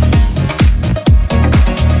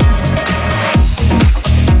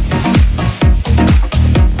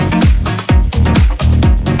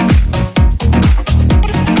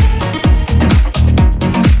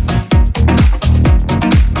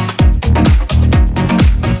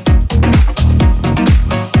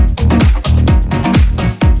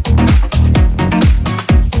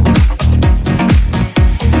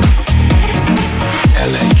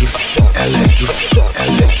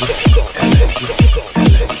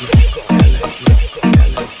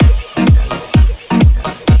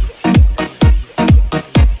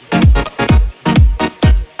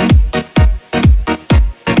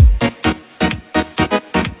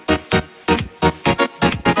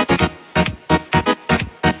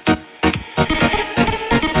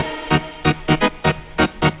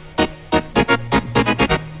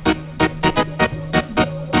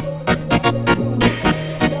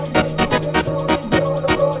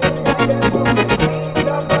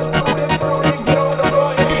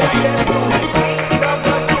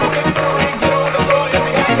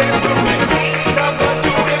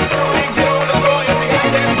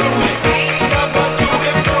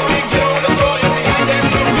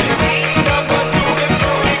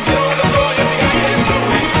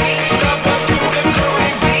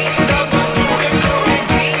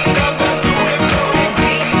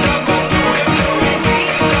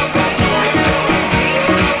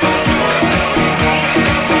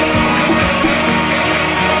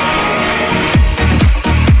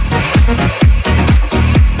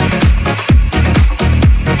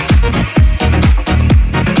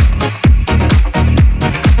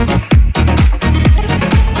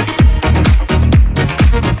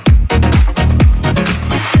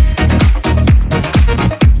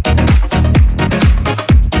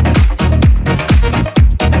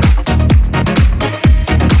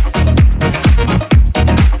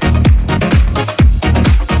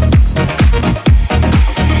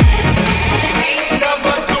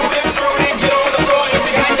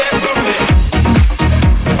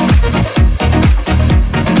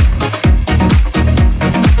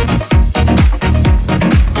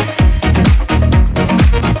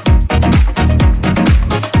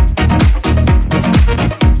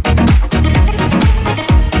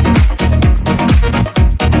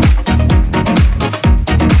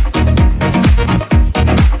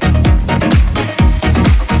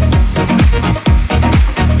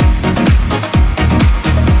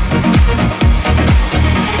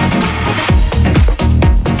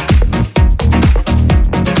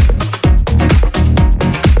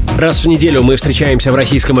 Раз в неделю мы встречаемся в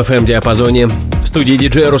российском FM-диапазоне. В студии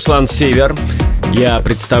диджей Ruslan Sever. Я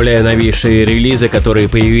представляю новейшие релизы, которые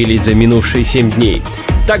появились за минувшие 7 дней.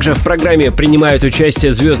 Также в программе принимают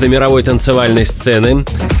участие звезды мировой танцевальной сцены.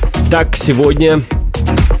 Так, сегодня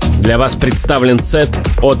для вас представлен сет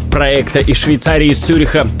от проекта из Швейцарии, из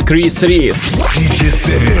Цюриха, Reece.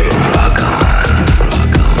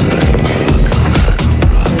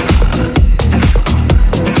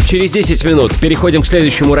 Через 10 минут переходим к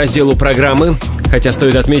следующему разделу программы. Хотя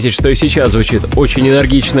стоит отметить, что и сейчас звучит очень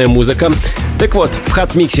энергичная музыка. Так вот, в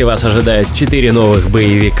хат-миксе вас ожидает 4 новых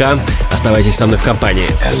боевика. Оставайтесь со мной в компании.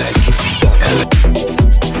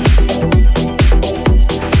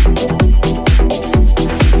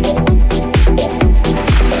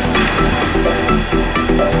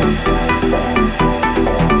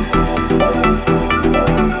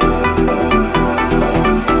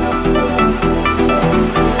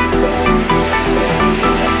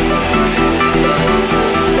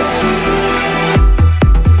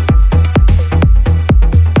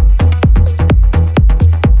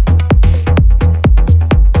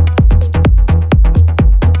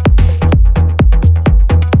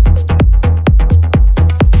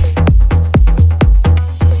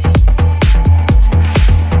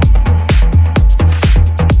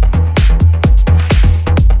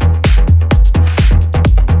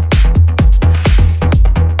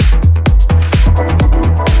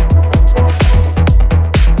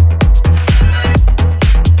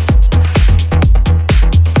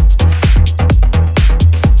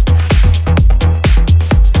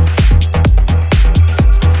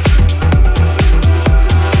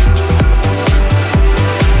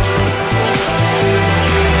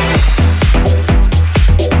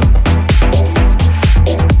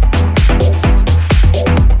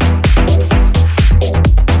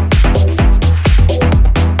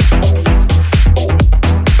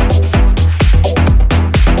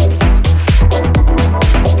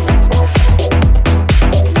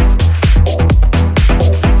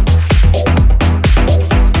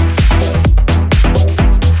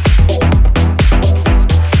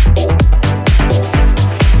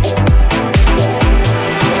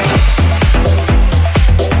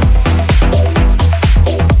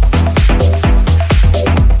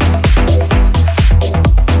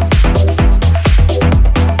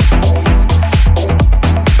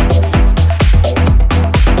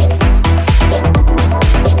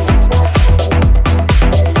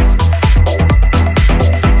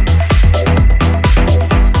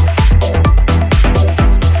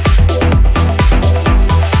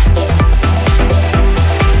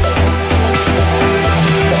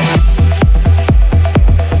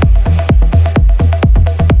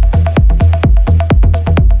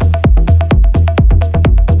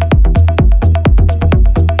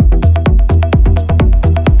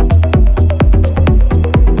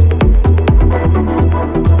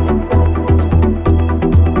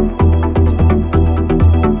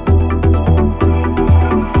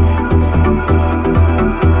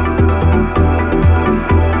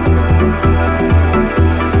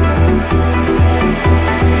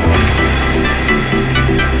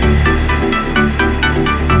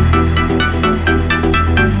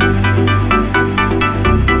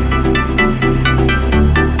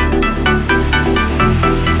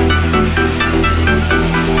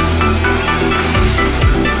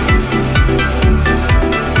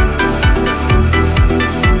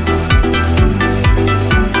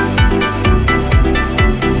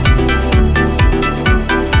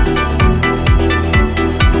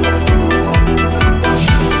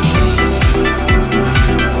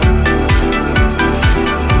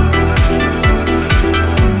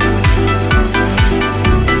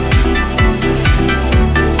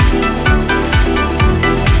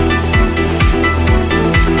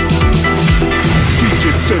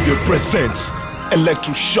 Vents,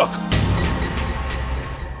 Electroshock.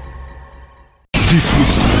 This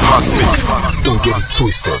week's hot mix. Don't get it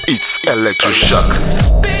twisted. It's Electroshock.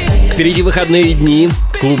 Впереди выходные дни,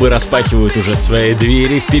 клубы распахивают уже свои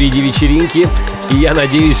двери, впереди вечеринки, и я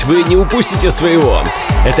надеюсь, вы не упустите своего.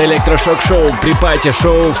 Это Электрошок-шоу,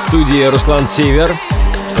 припати-шоу в студии Руслан Север.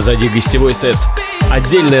 Позади гостевой сет.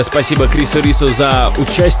 Отдельное спасибо Рису за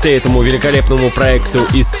участие этому великолепному проекту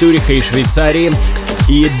из Цюриха и Швейцарии.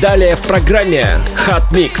 И далее в программе Hot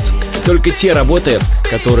Mix. Только те работы,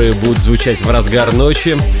 которые будут звучать в разгар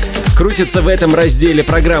ночи, крутятся в этом разделе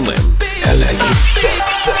программы.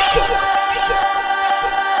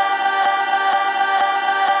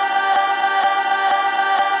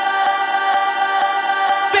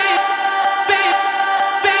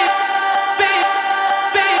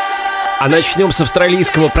 А начнем с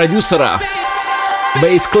австралийского продюсера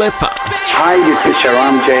Бейс Клефа. Hi, this is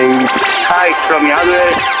Sharon James. Hi, from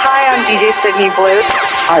Yahweh. Hi, I'm DJ Sydney Blue.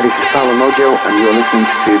 Hi, this is Paolo Mojo, and you're listening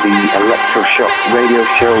to the Electroshock radio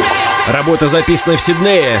show. Работа записана в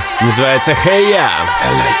Сиднее, называется «Hey Ya».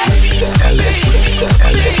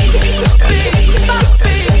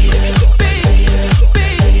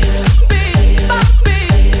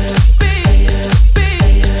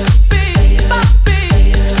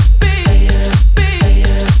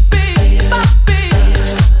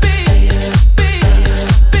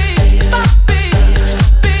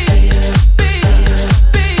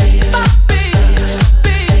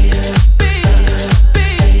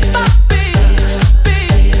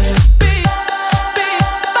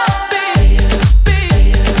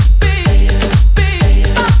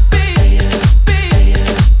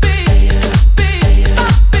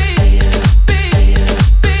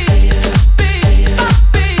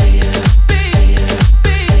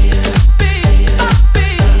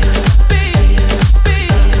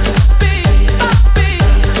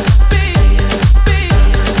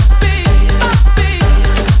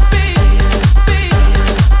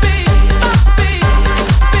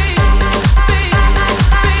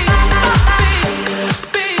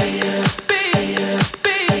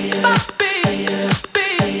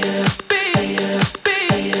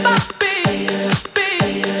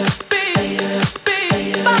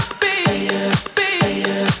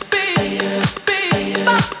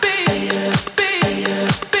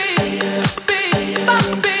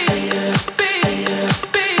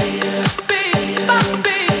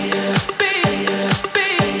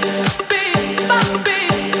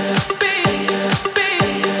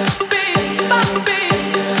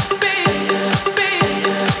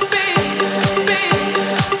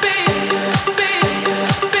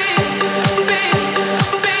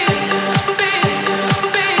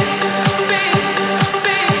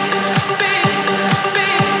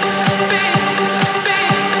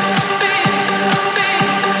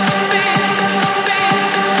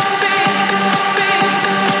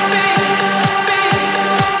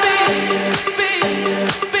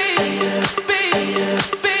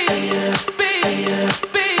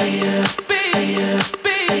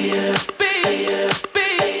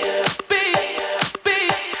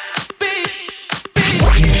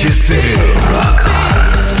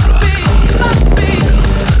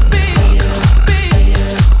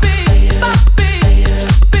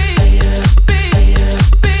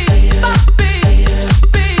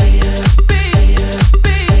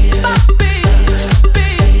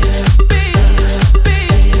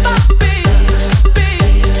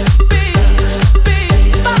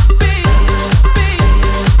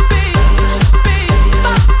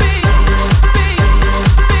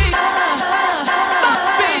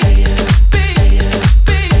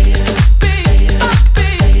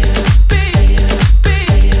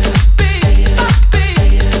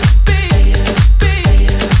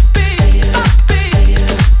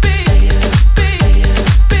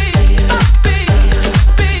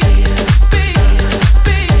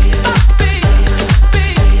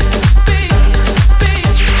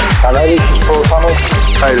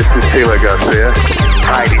 Hi, this is Taylor Garcia.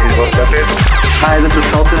 Hi, this is Gostyamis. Hi, this is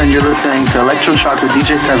Sultan, and you're listening to Electroshock with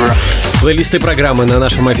DJ Sever. Плейлисты программы на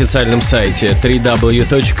нашем официальном сайте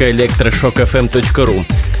www.electroshockfm.ru.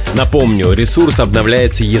 Напомню, ресурс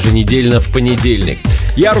обновляется еженедельно в понедельник.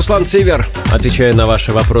 Я, Руслан Север, отвечаю на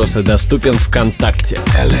ваши вопросы, доступен ВКонтакте.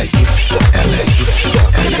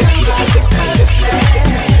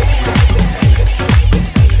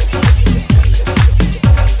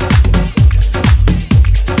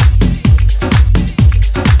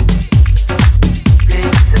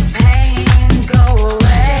 Thank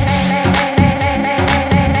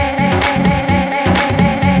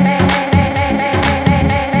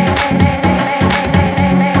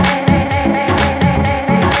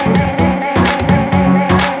you.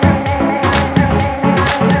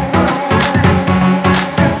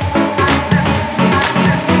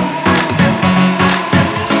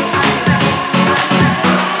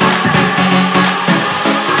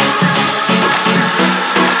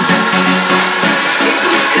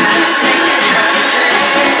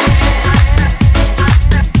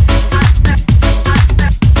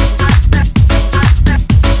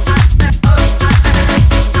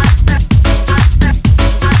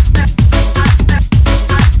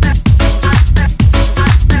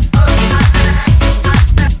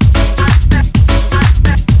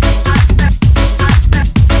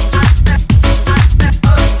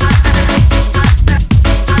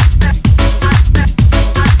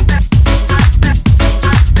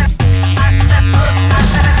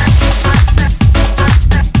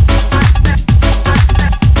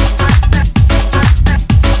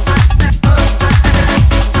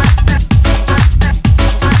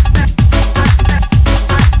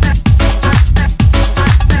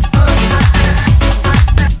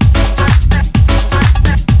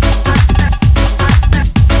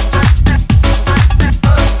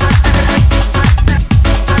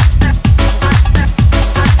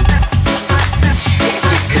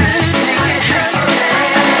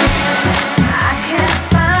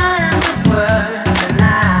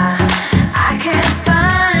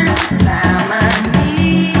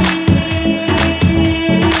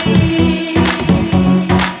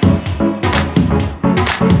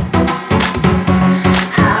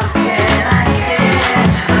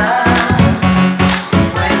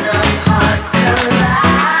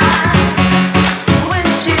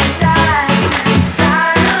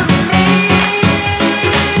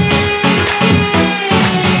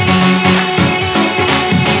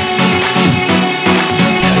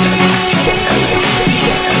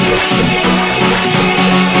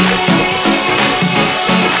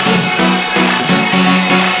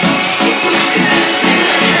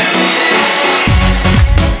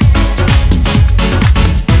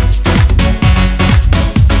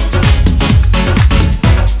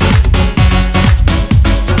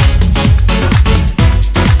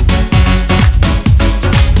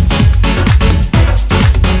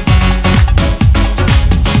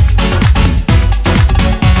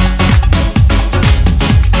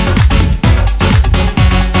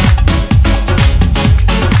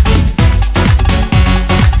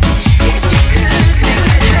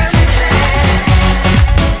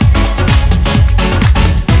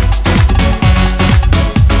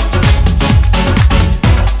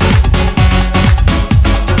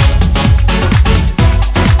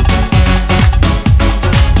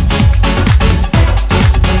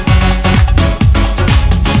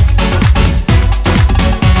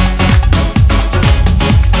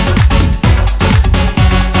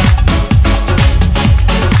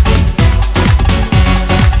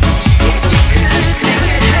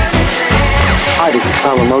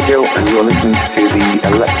 You're listening to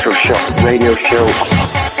the Electroshock radio show.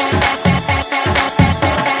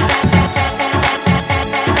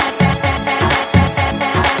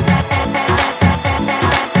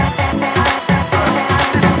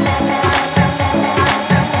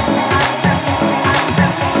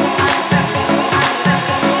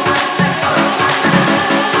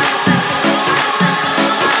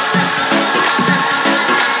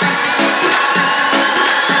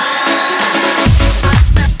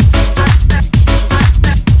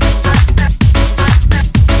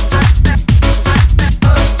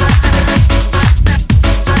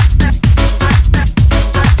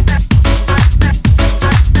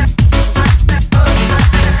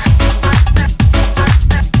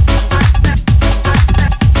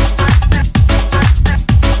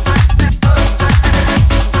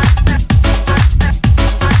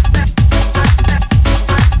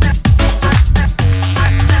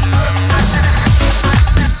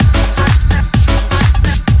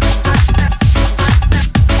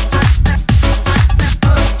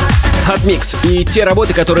 Микс. И те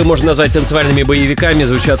работы, которые можно назвать танцевальными боевиками,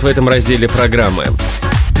 звучат в этом разделе программы.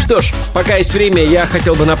 Что ж, пока есть время, я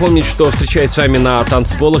хотел бы напомнить, что встречаюсь с вами на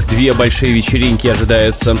танцполах. 2 большие вечеринки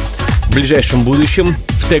ожидаются в ближайшем будущем.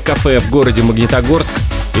 В Т-кафе в городе Магнитогорск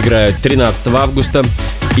играют 13 августа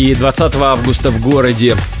и 20 августа в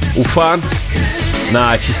городе Уфа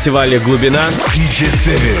на фестивале «Глубина».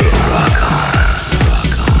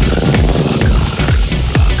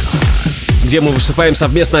 Где мы выступаем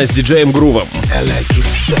совместно с диджеем Грувом.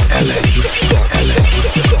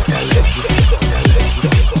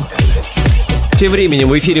 Тем временем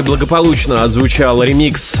в эфире благополучно отзвучал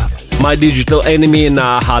ремикс My Digital Enemy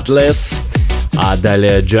на Heartless, а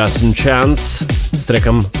далее Justin Chance с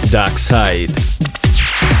треком Dark Side.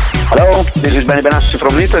 Hello, this is Benny Benassi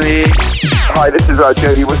from Italy. Hi, this is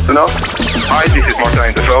Jerry Winston. Hi, this is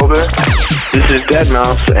Martin Develder. This is Dead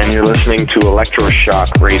Mouse, and you're listening to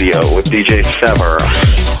Electroshock Radio with DJ Sever.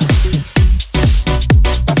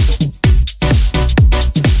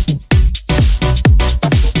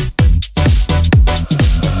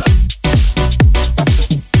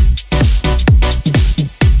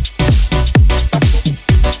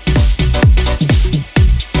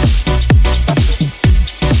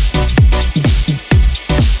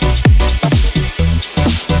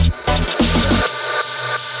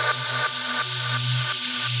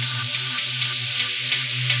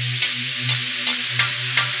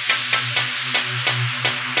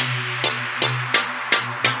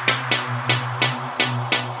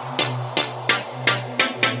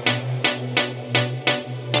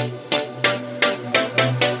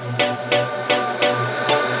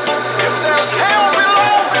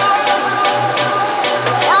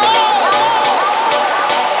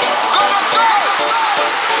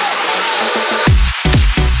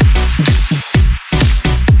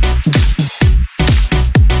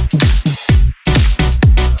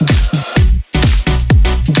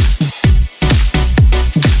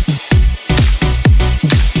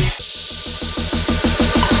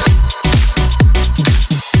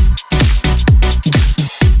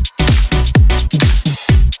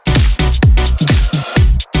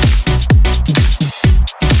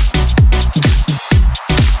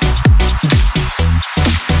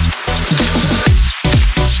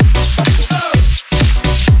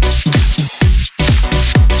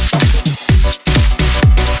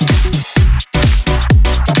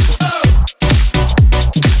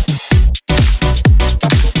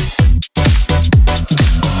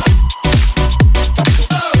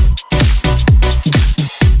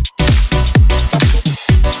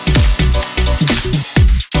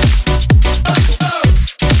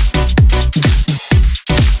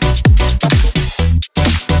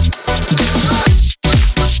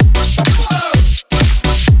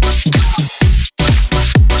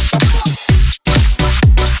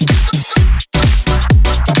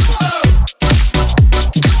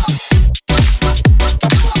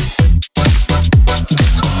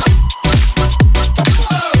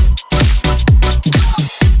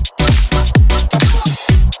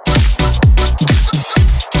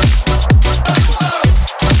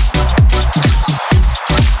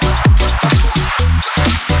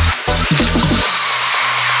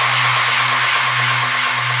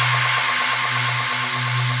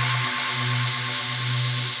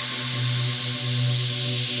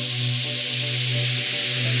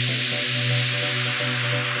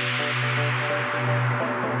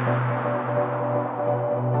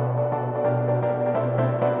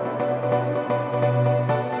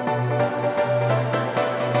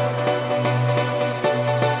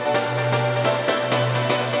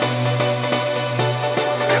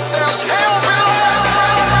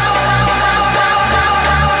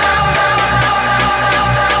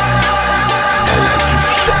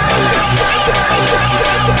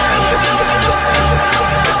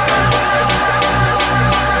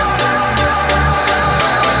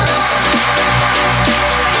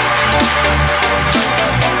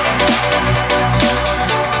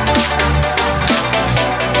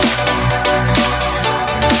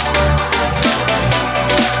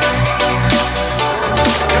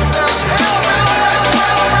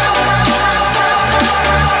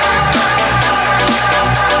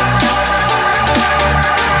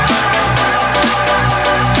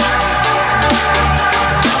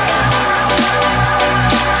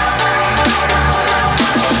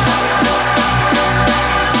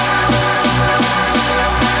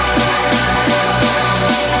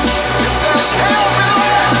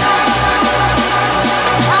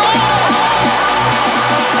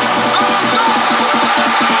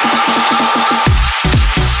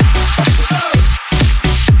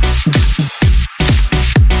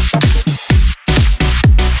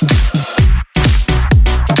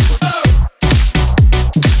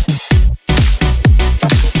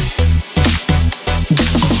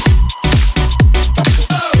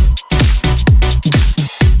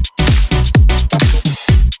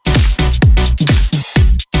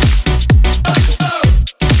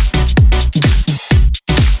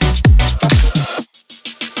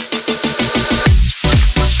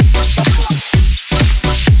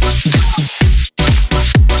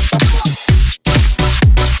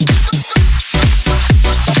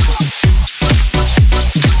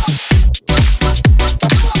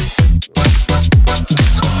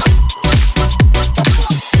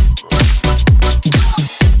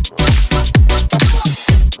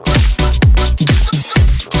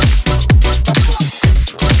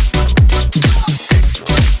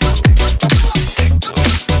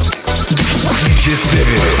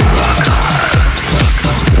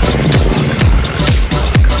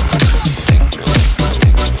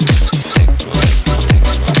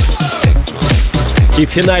 И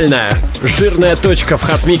финальная, жирная точка в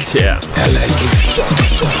хат-миксе.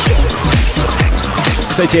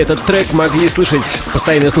 Кстати, этот трек могли слышать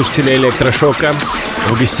постоянные слушатели электрошока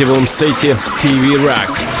в гостевом сете TV Rock.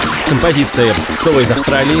 Композиция снова из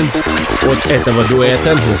Австралии от этого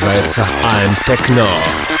дуэта, называется I'm Techno.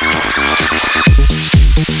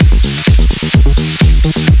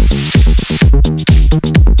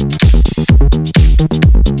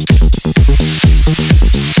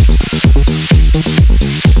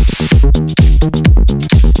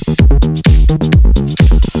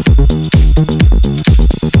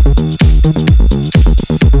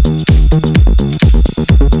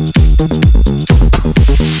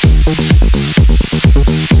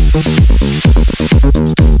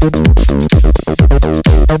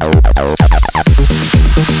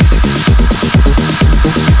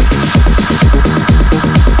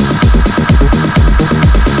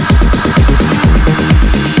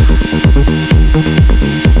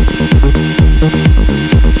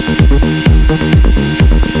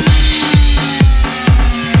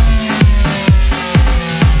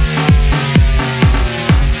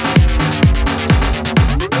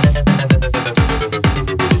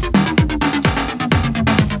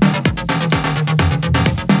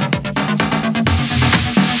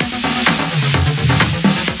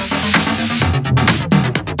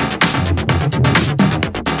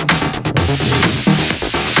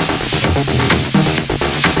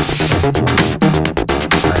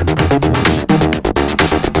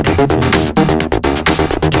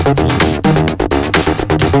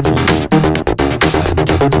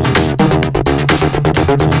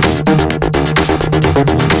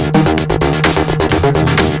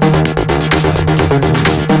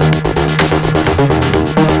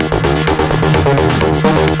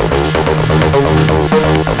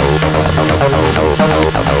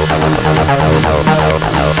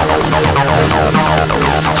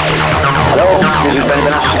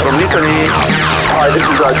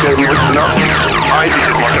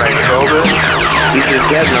 This is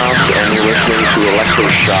Dead Mouse, and you're listening to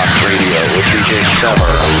Electroshock Radio with DJ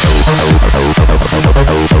Sever.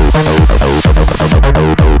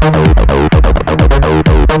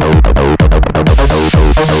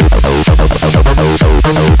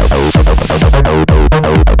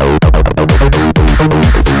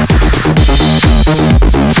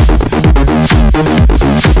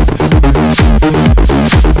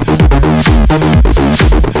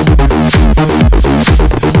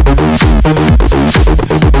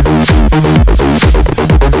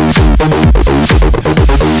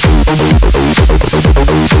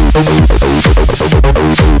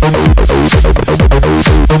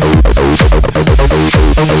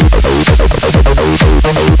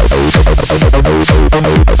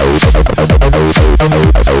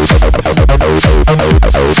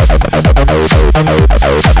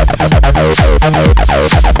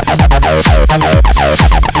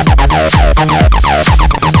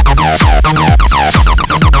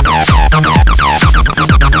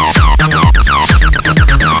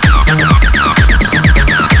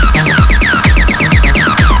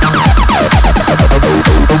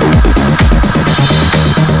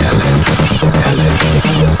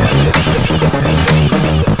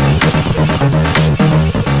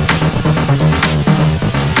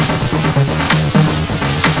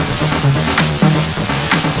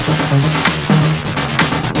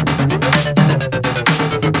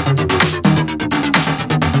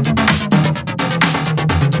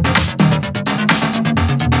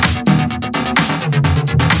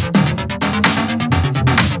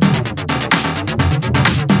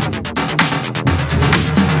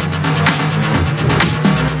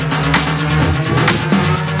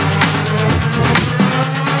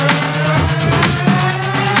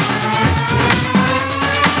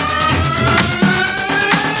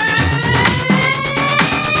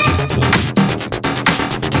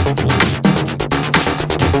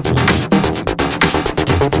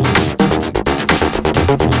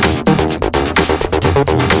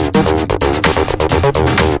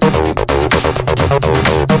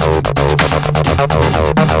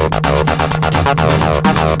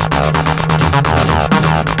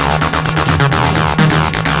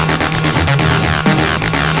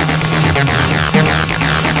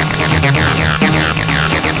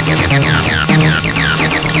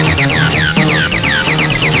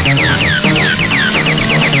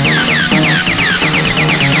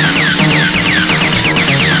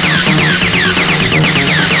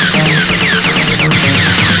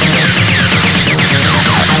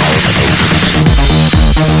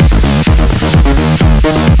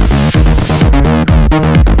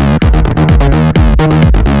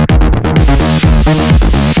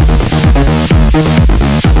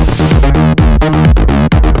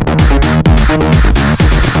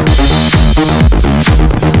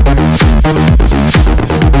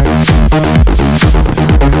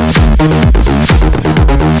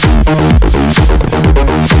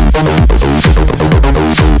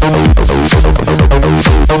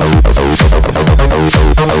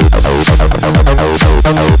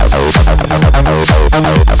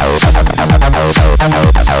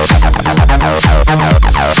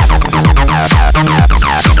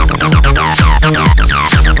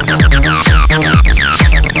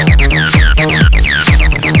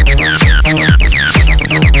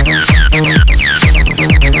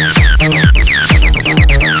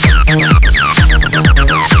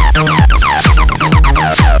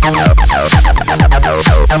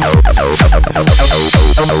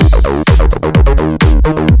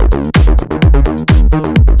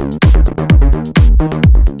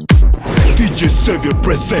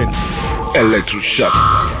 presents Electroshock.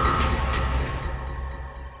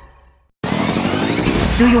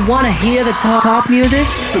 Do you want to hear the top music?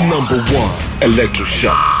 The number one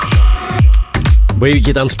Electroshock.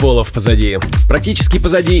 Боевики танцполов позади. Практически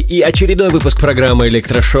позади и очередной выпуск программы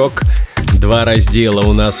 «Электрошок». 2 раздела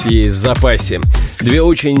у нас есть в запасе. 2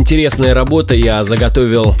 очень интересные работы я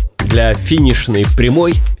заготовил для финишной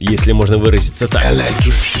прямой, если можно выразиться так.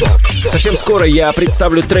 Совсем скоро я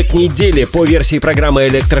представлю трек недели по версии программы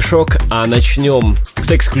 «Электрошок», а начнем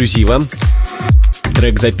с эксклюзива.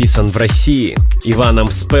 Трек записан в России Иваном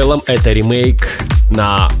Спеллом. Это ремейк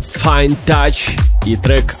на Fine Touch и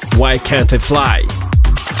трек Why Can't I Fly.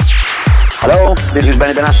 Hello, this is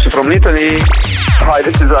Benny Benassi from Italy. Hi,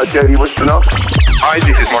 this is Jerry Wistenov. Hi,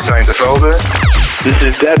 this is Martin Defelder. This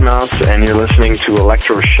is Deadmau5, and you're listening to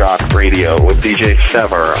Electroshock Radio with DJ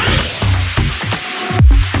Sever.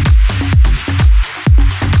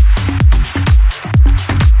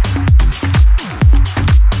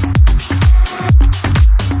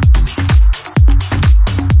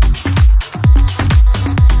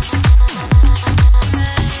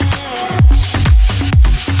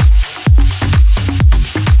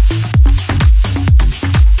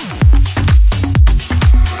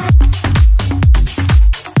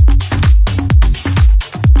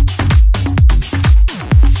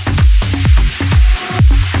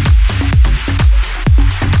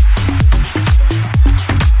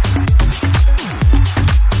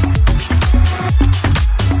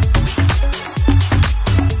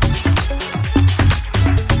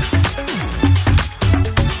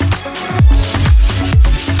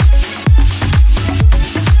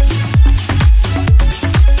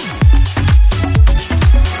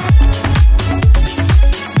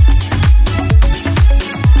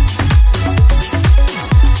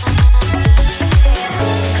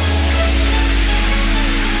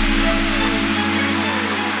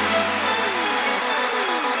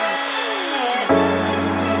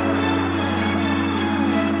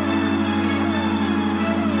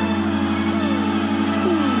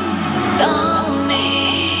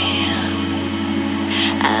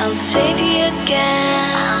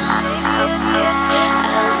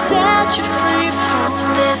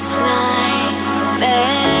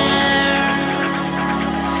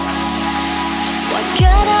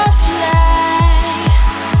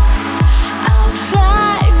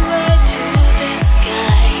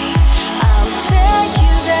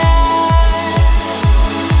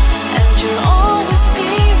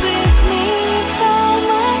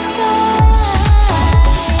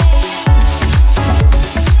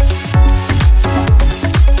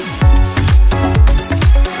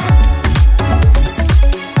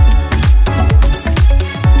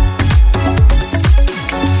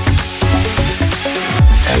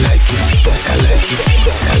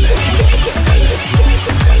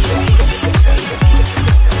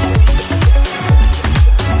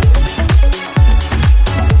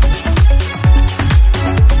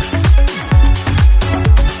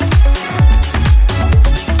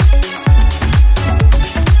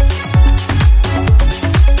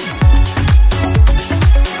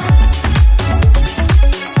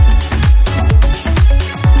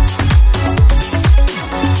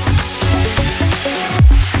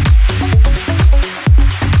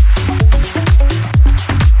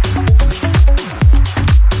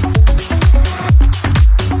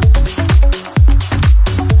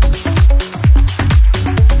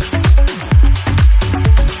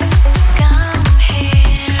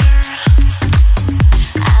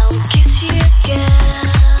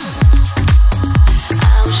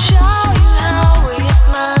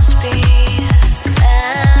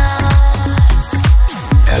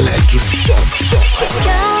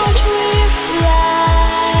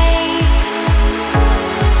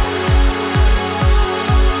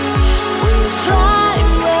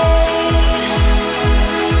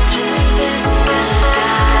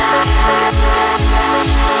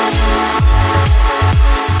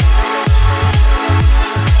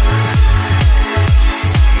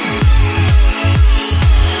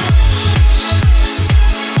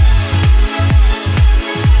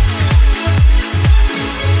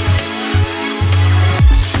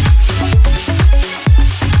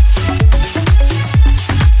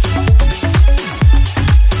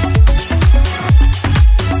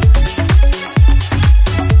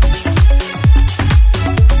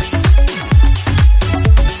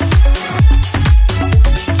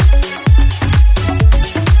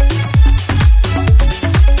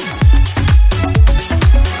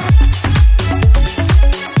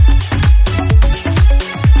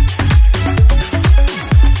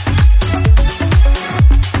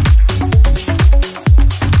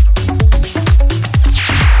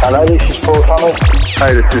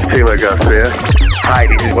 Hi, this is Taylor Garcia. Hi,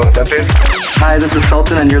 this is Gostyamis. Hi, this is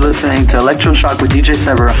Sultan, and you're listening to Electroshock with DJ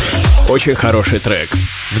Sever. Очень хороший трек.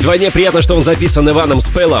 Вдвойне приятно, что он записан Иваном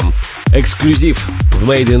Спеллом. Эксклюзив в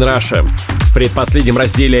Made in Russia. В предпоследнем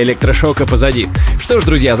разделе электрошока позади. Что ж,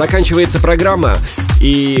 друзья, заканчивается программа,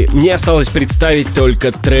 и мне осталось представить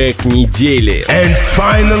только трек недели. And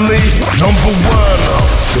finally, number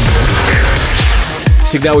one.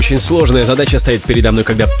 Всегда очень сложная задача стоит передо мной,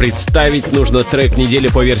 когда представить нужно трек недели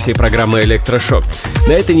по версии программы «Электрошок».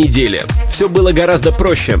 На этой неделе все было гораздо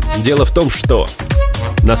проще. Дело в том, что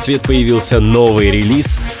на свет появился новый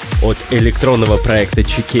релиз от электронного проекта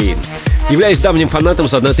Chicane. Являюсь давним фанатом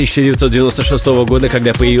с 1996 года,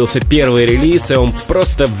 когда появился первый релиз, и он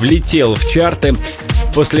просто влетел в чарты.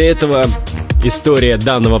 После этого история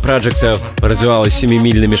данного проекта развивалась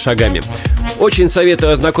семимильными шагами. Очень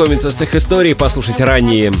советую ознакомиться с их историей, послушать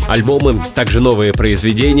ранние альбомы, также новые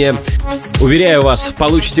произведения. Уверяю вас,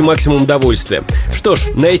 получите максимум удовольствия. Что ж,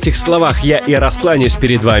 на этих словах я и раскланяюсь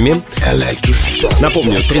перед вами.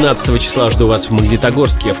 Напомню, 13 числа жду вас в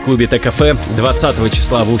Магнитогорске, в клубе Т-кафе, 20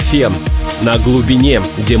 числа в Уфе, на Глубине,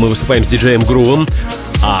 где мы выступаем с диджеем Грувом,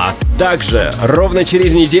 а также ровно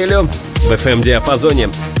через неделю в FM-диапазоне.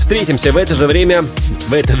 Встретимся в это же время,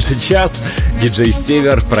 в этот же час. Диджей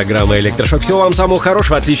Север, программа «Электрошок». Всего вам самого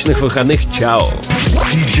хорошего, отличных выходных. Чао!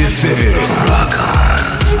 DJ Sever. Rock on,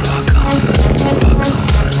 rock on, rock on.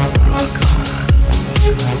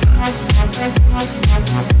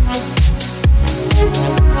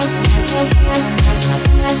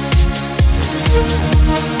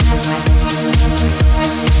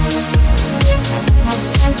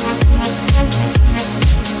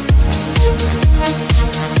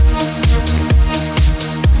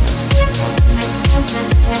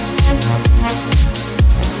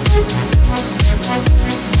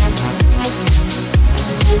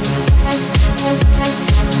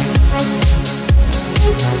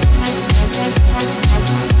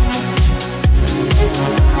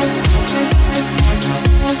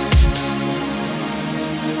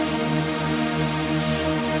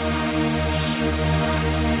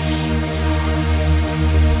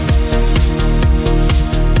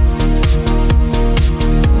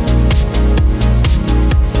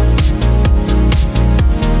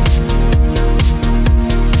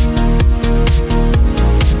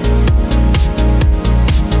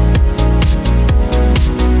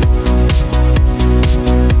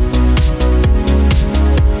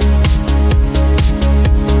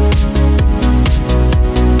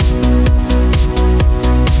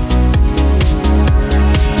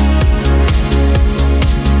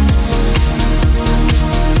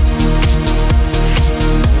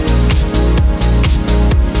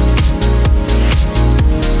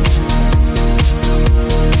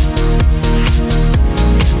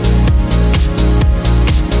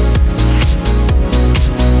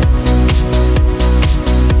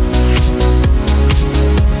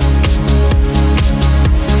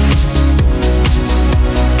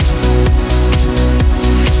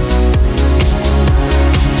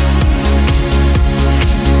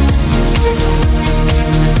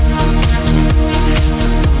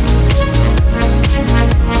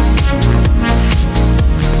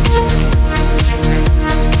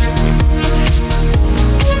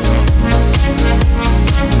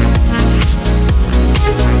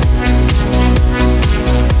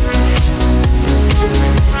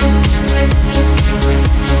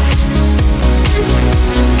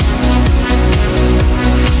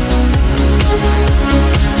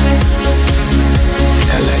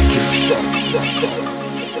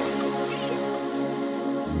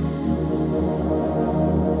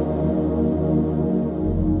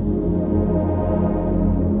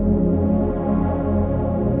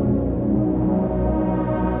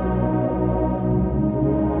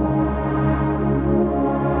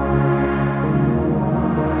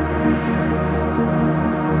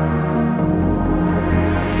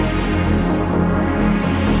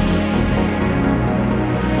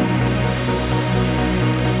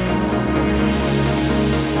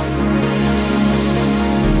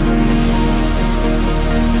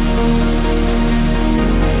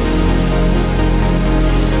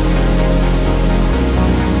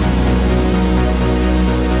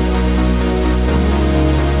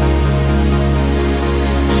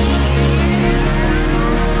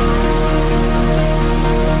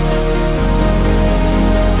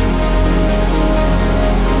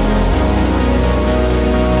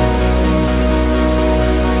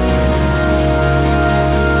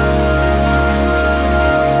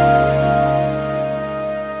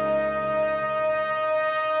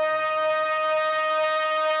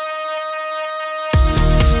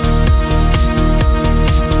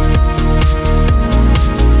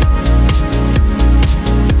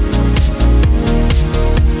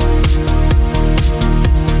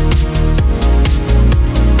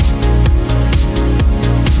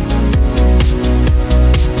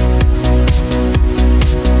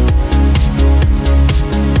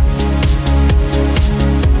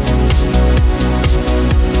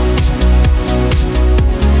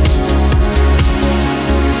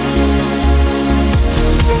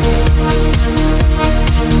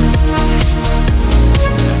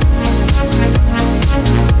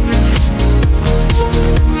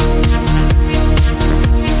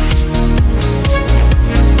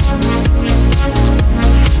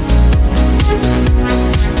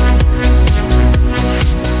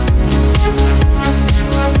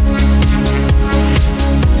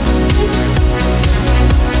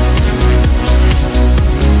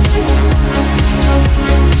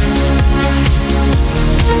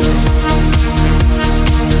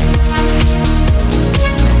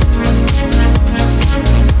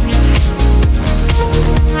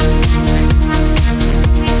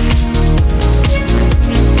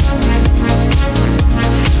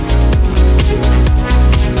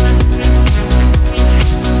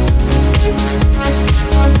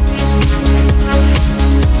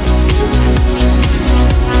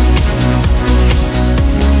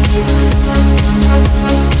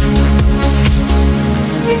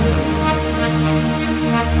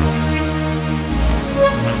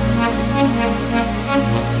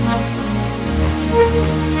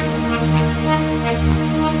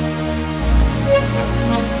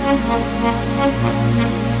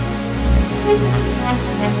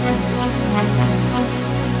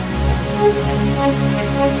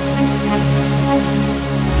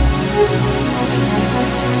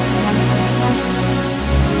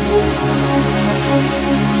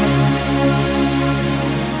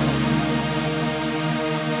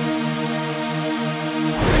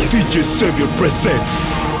 DJ Sever presents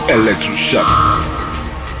Electroshock.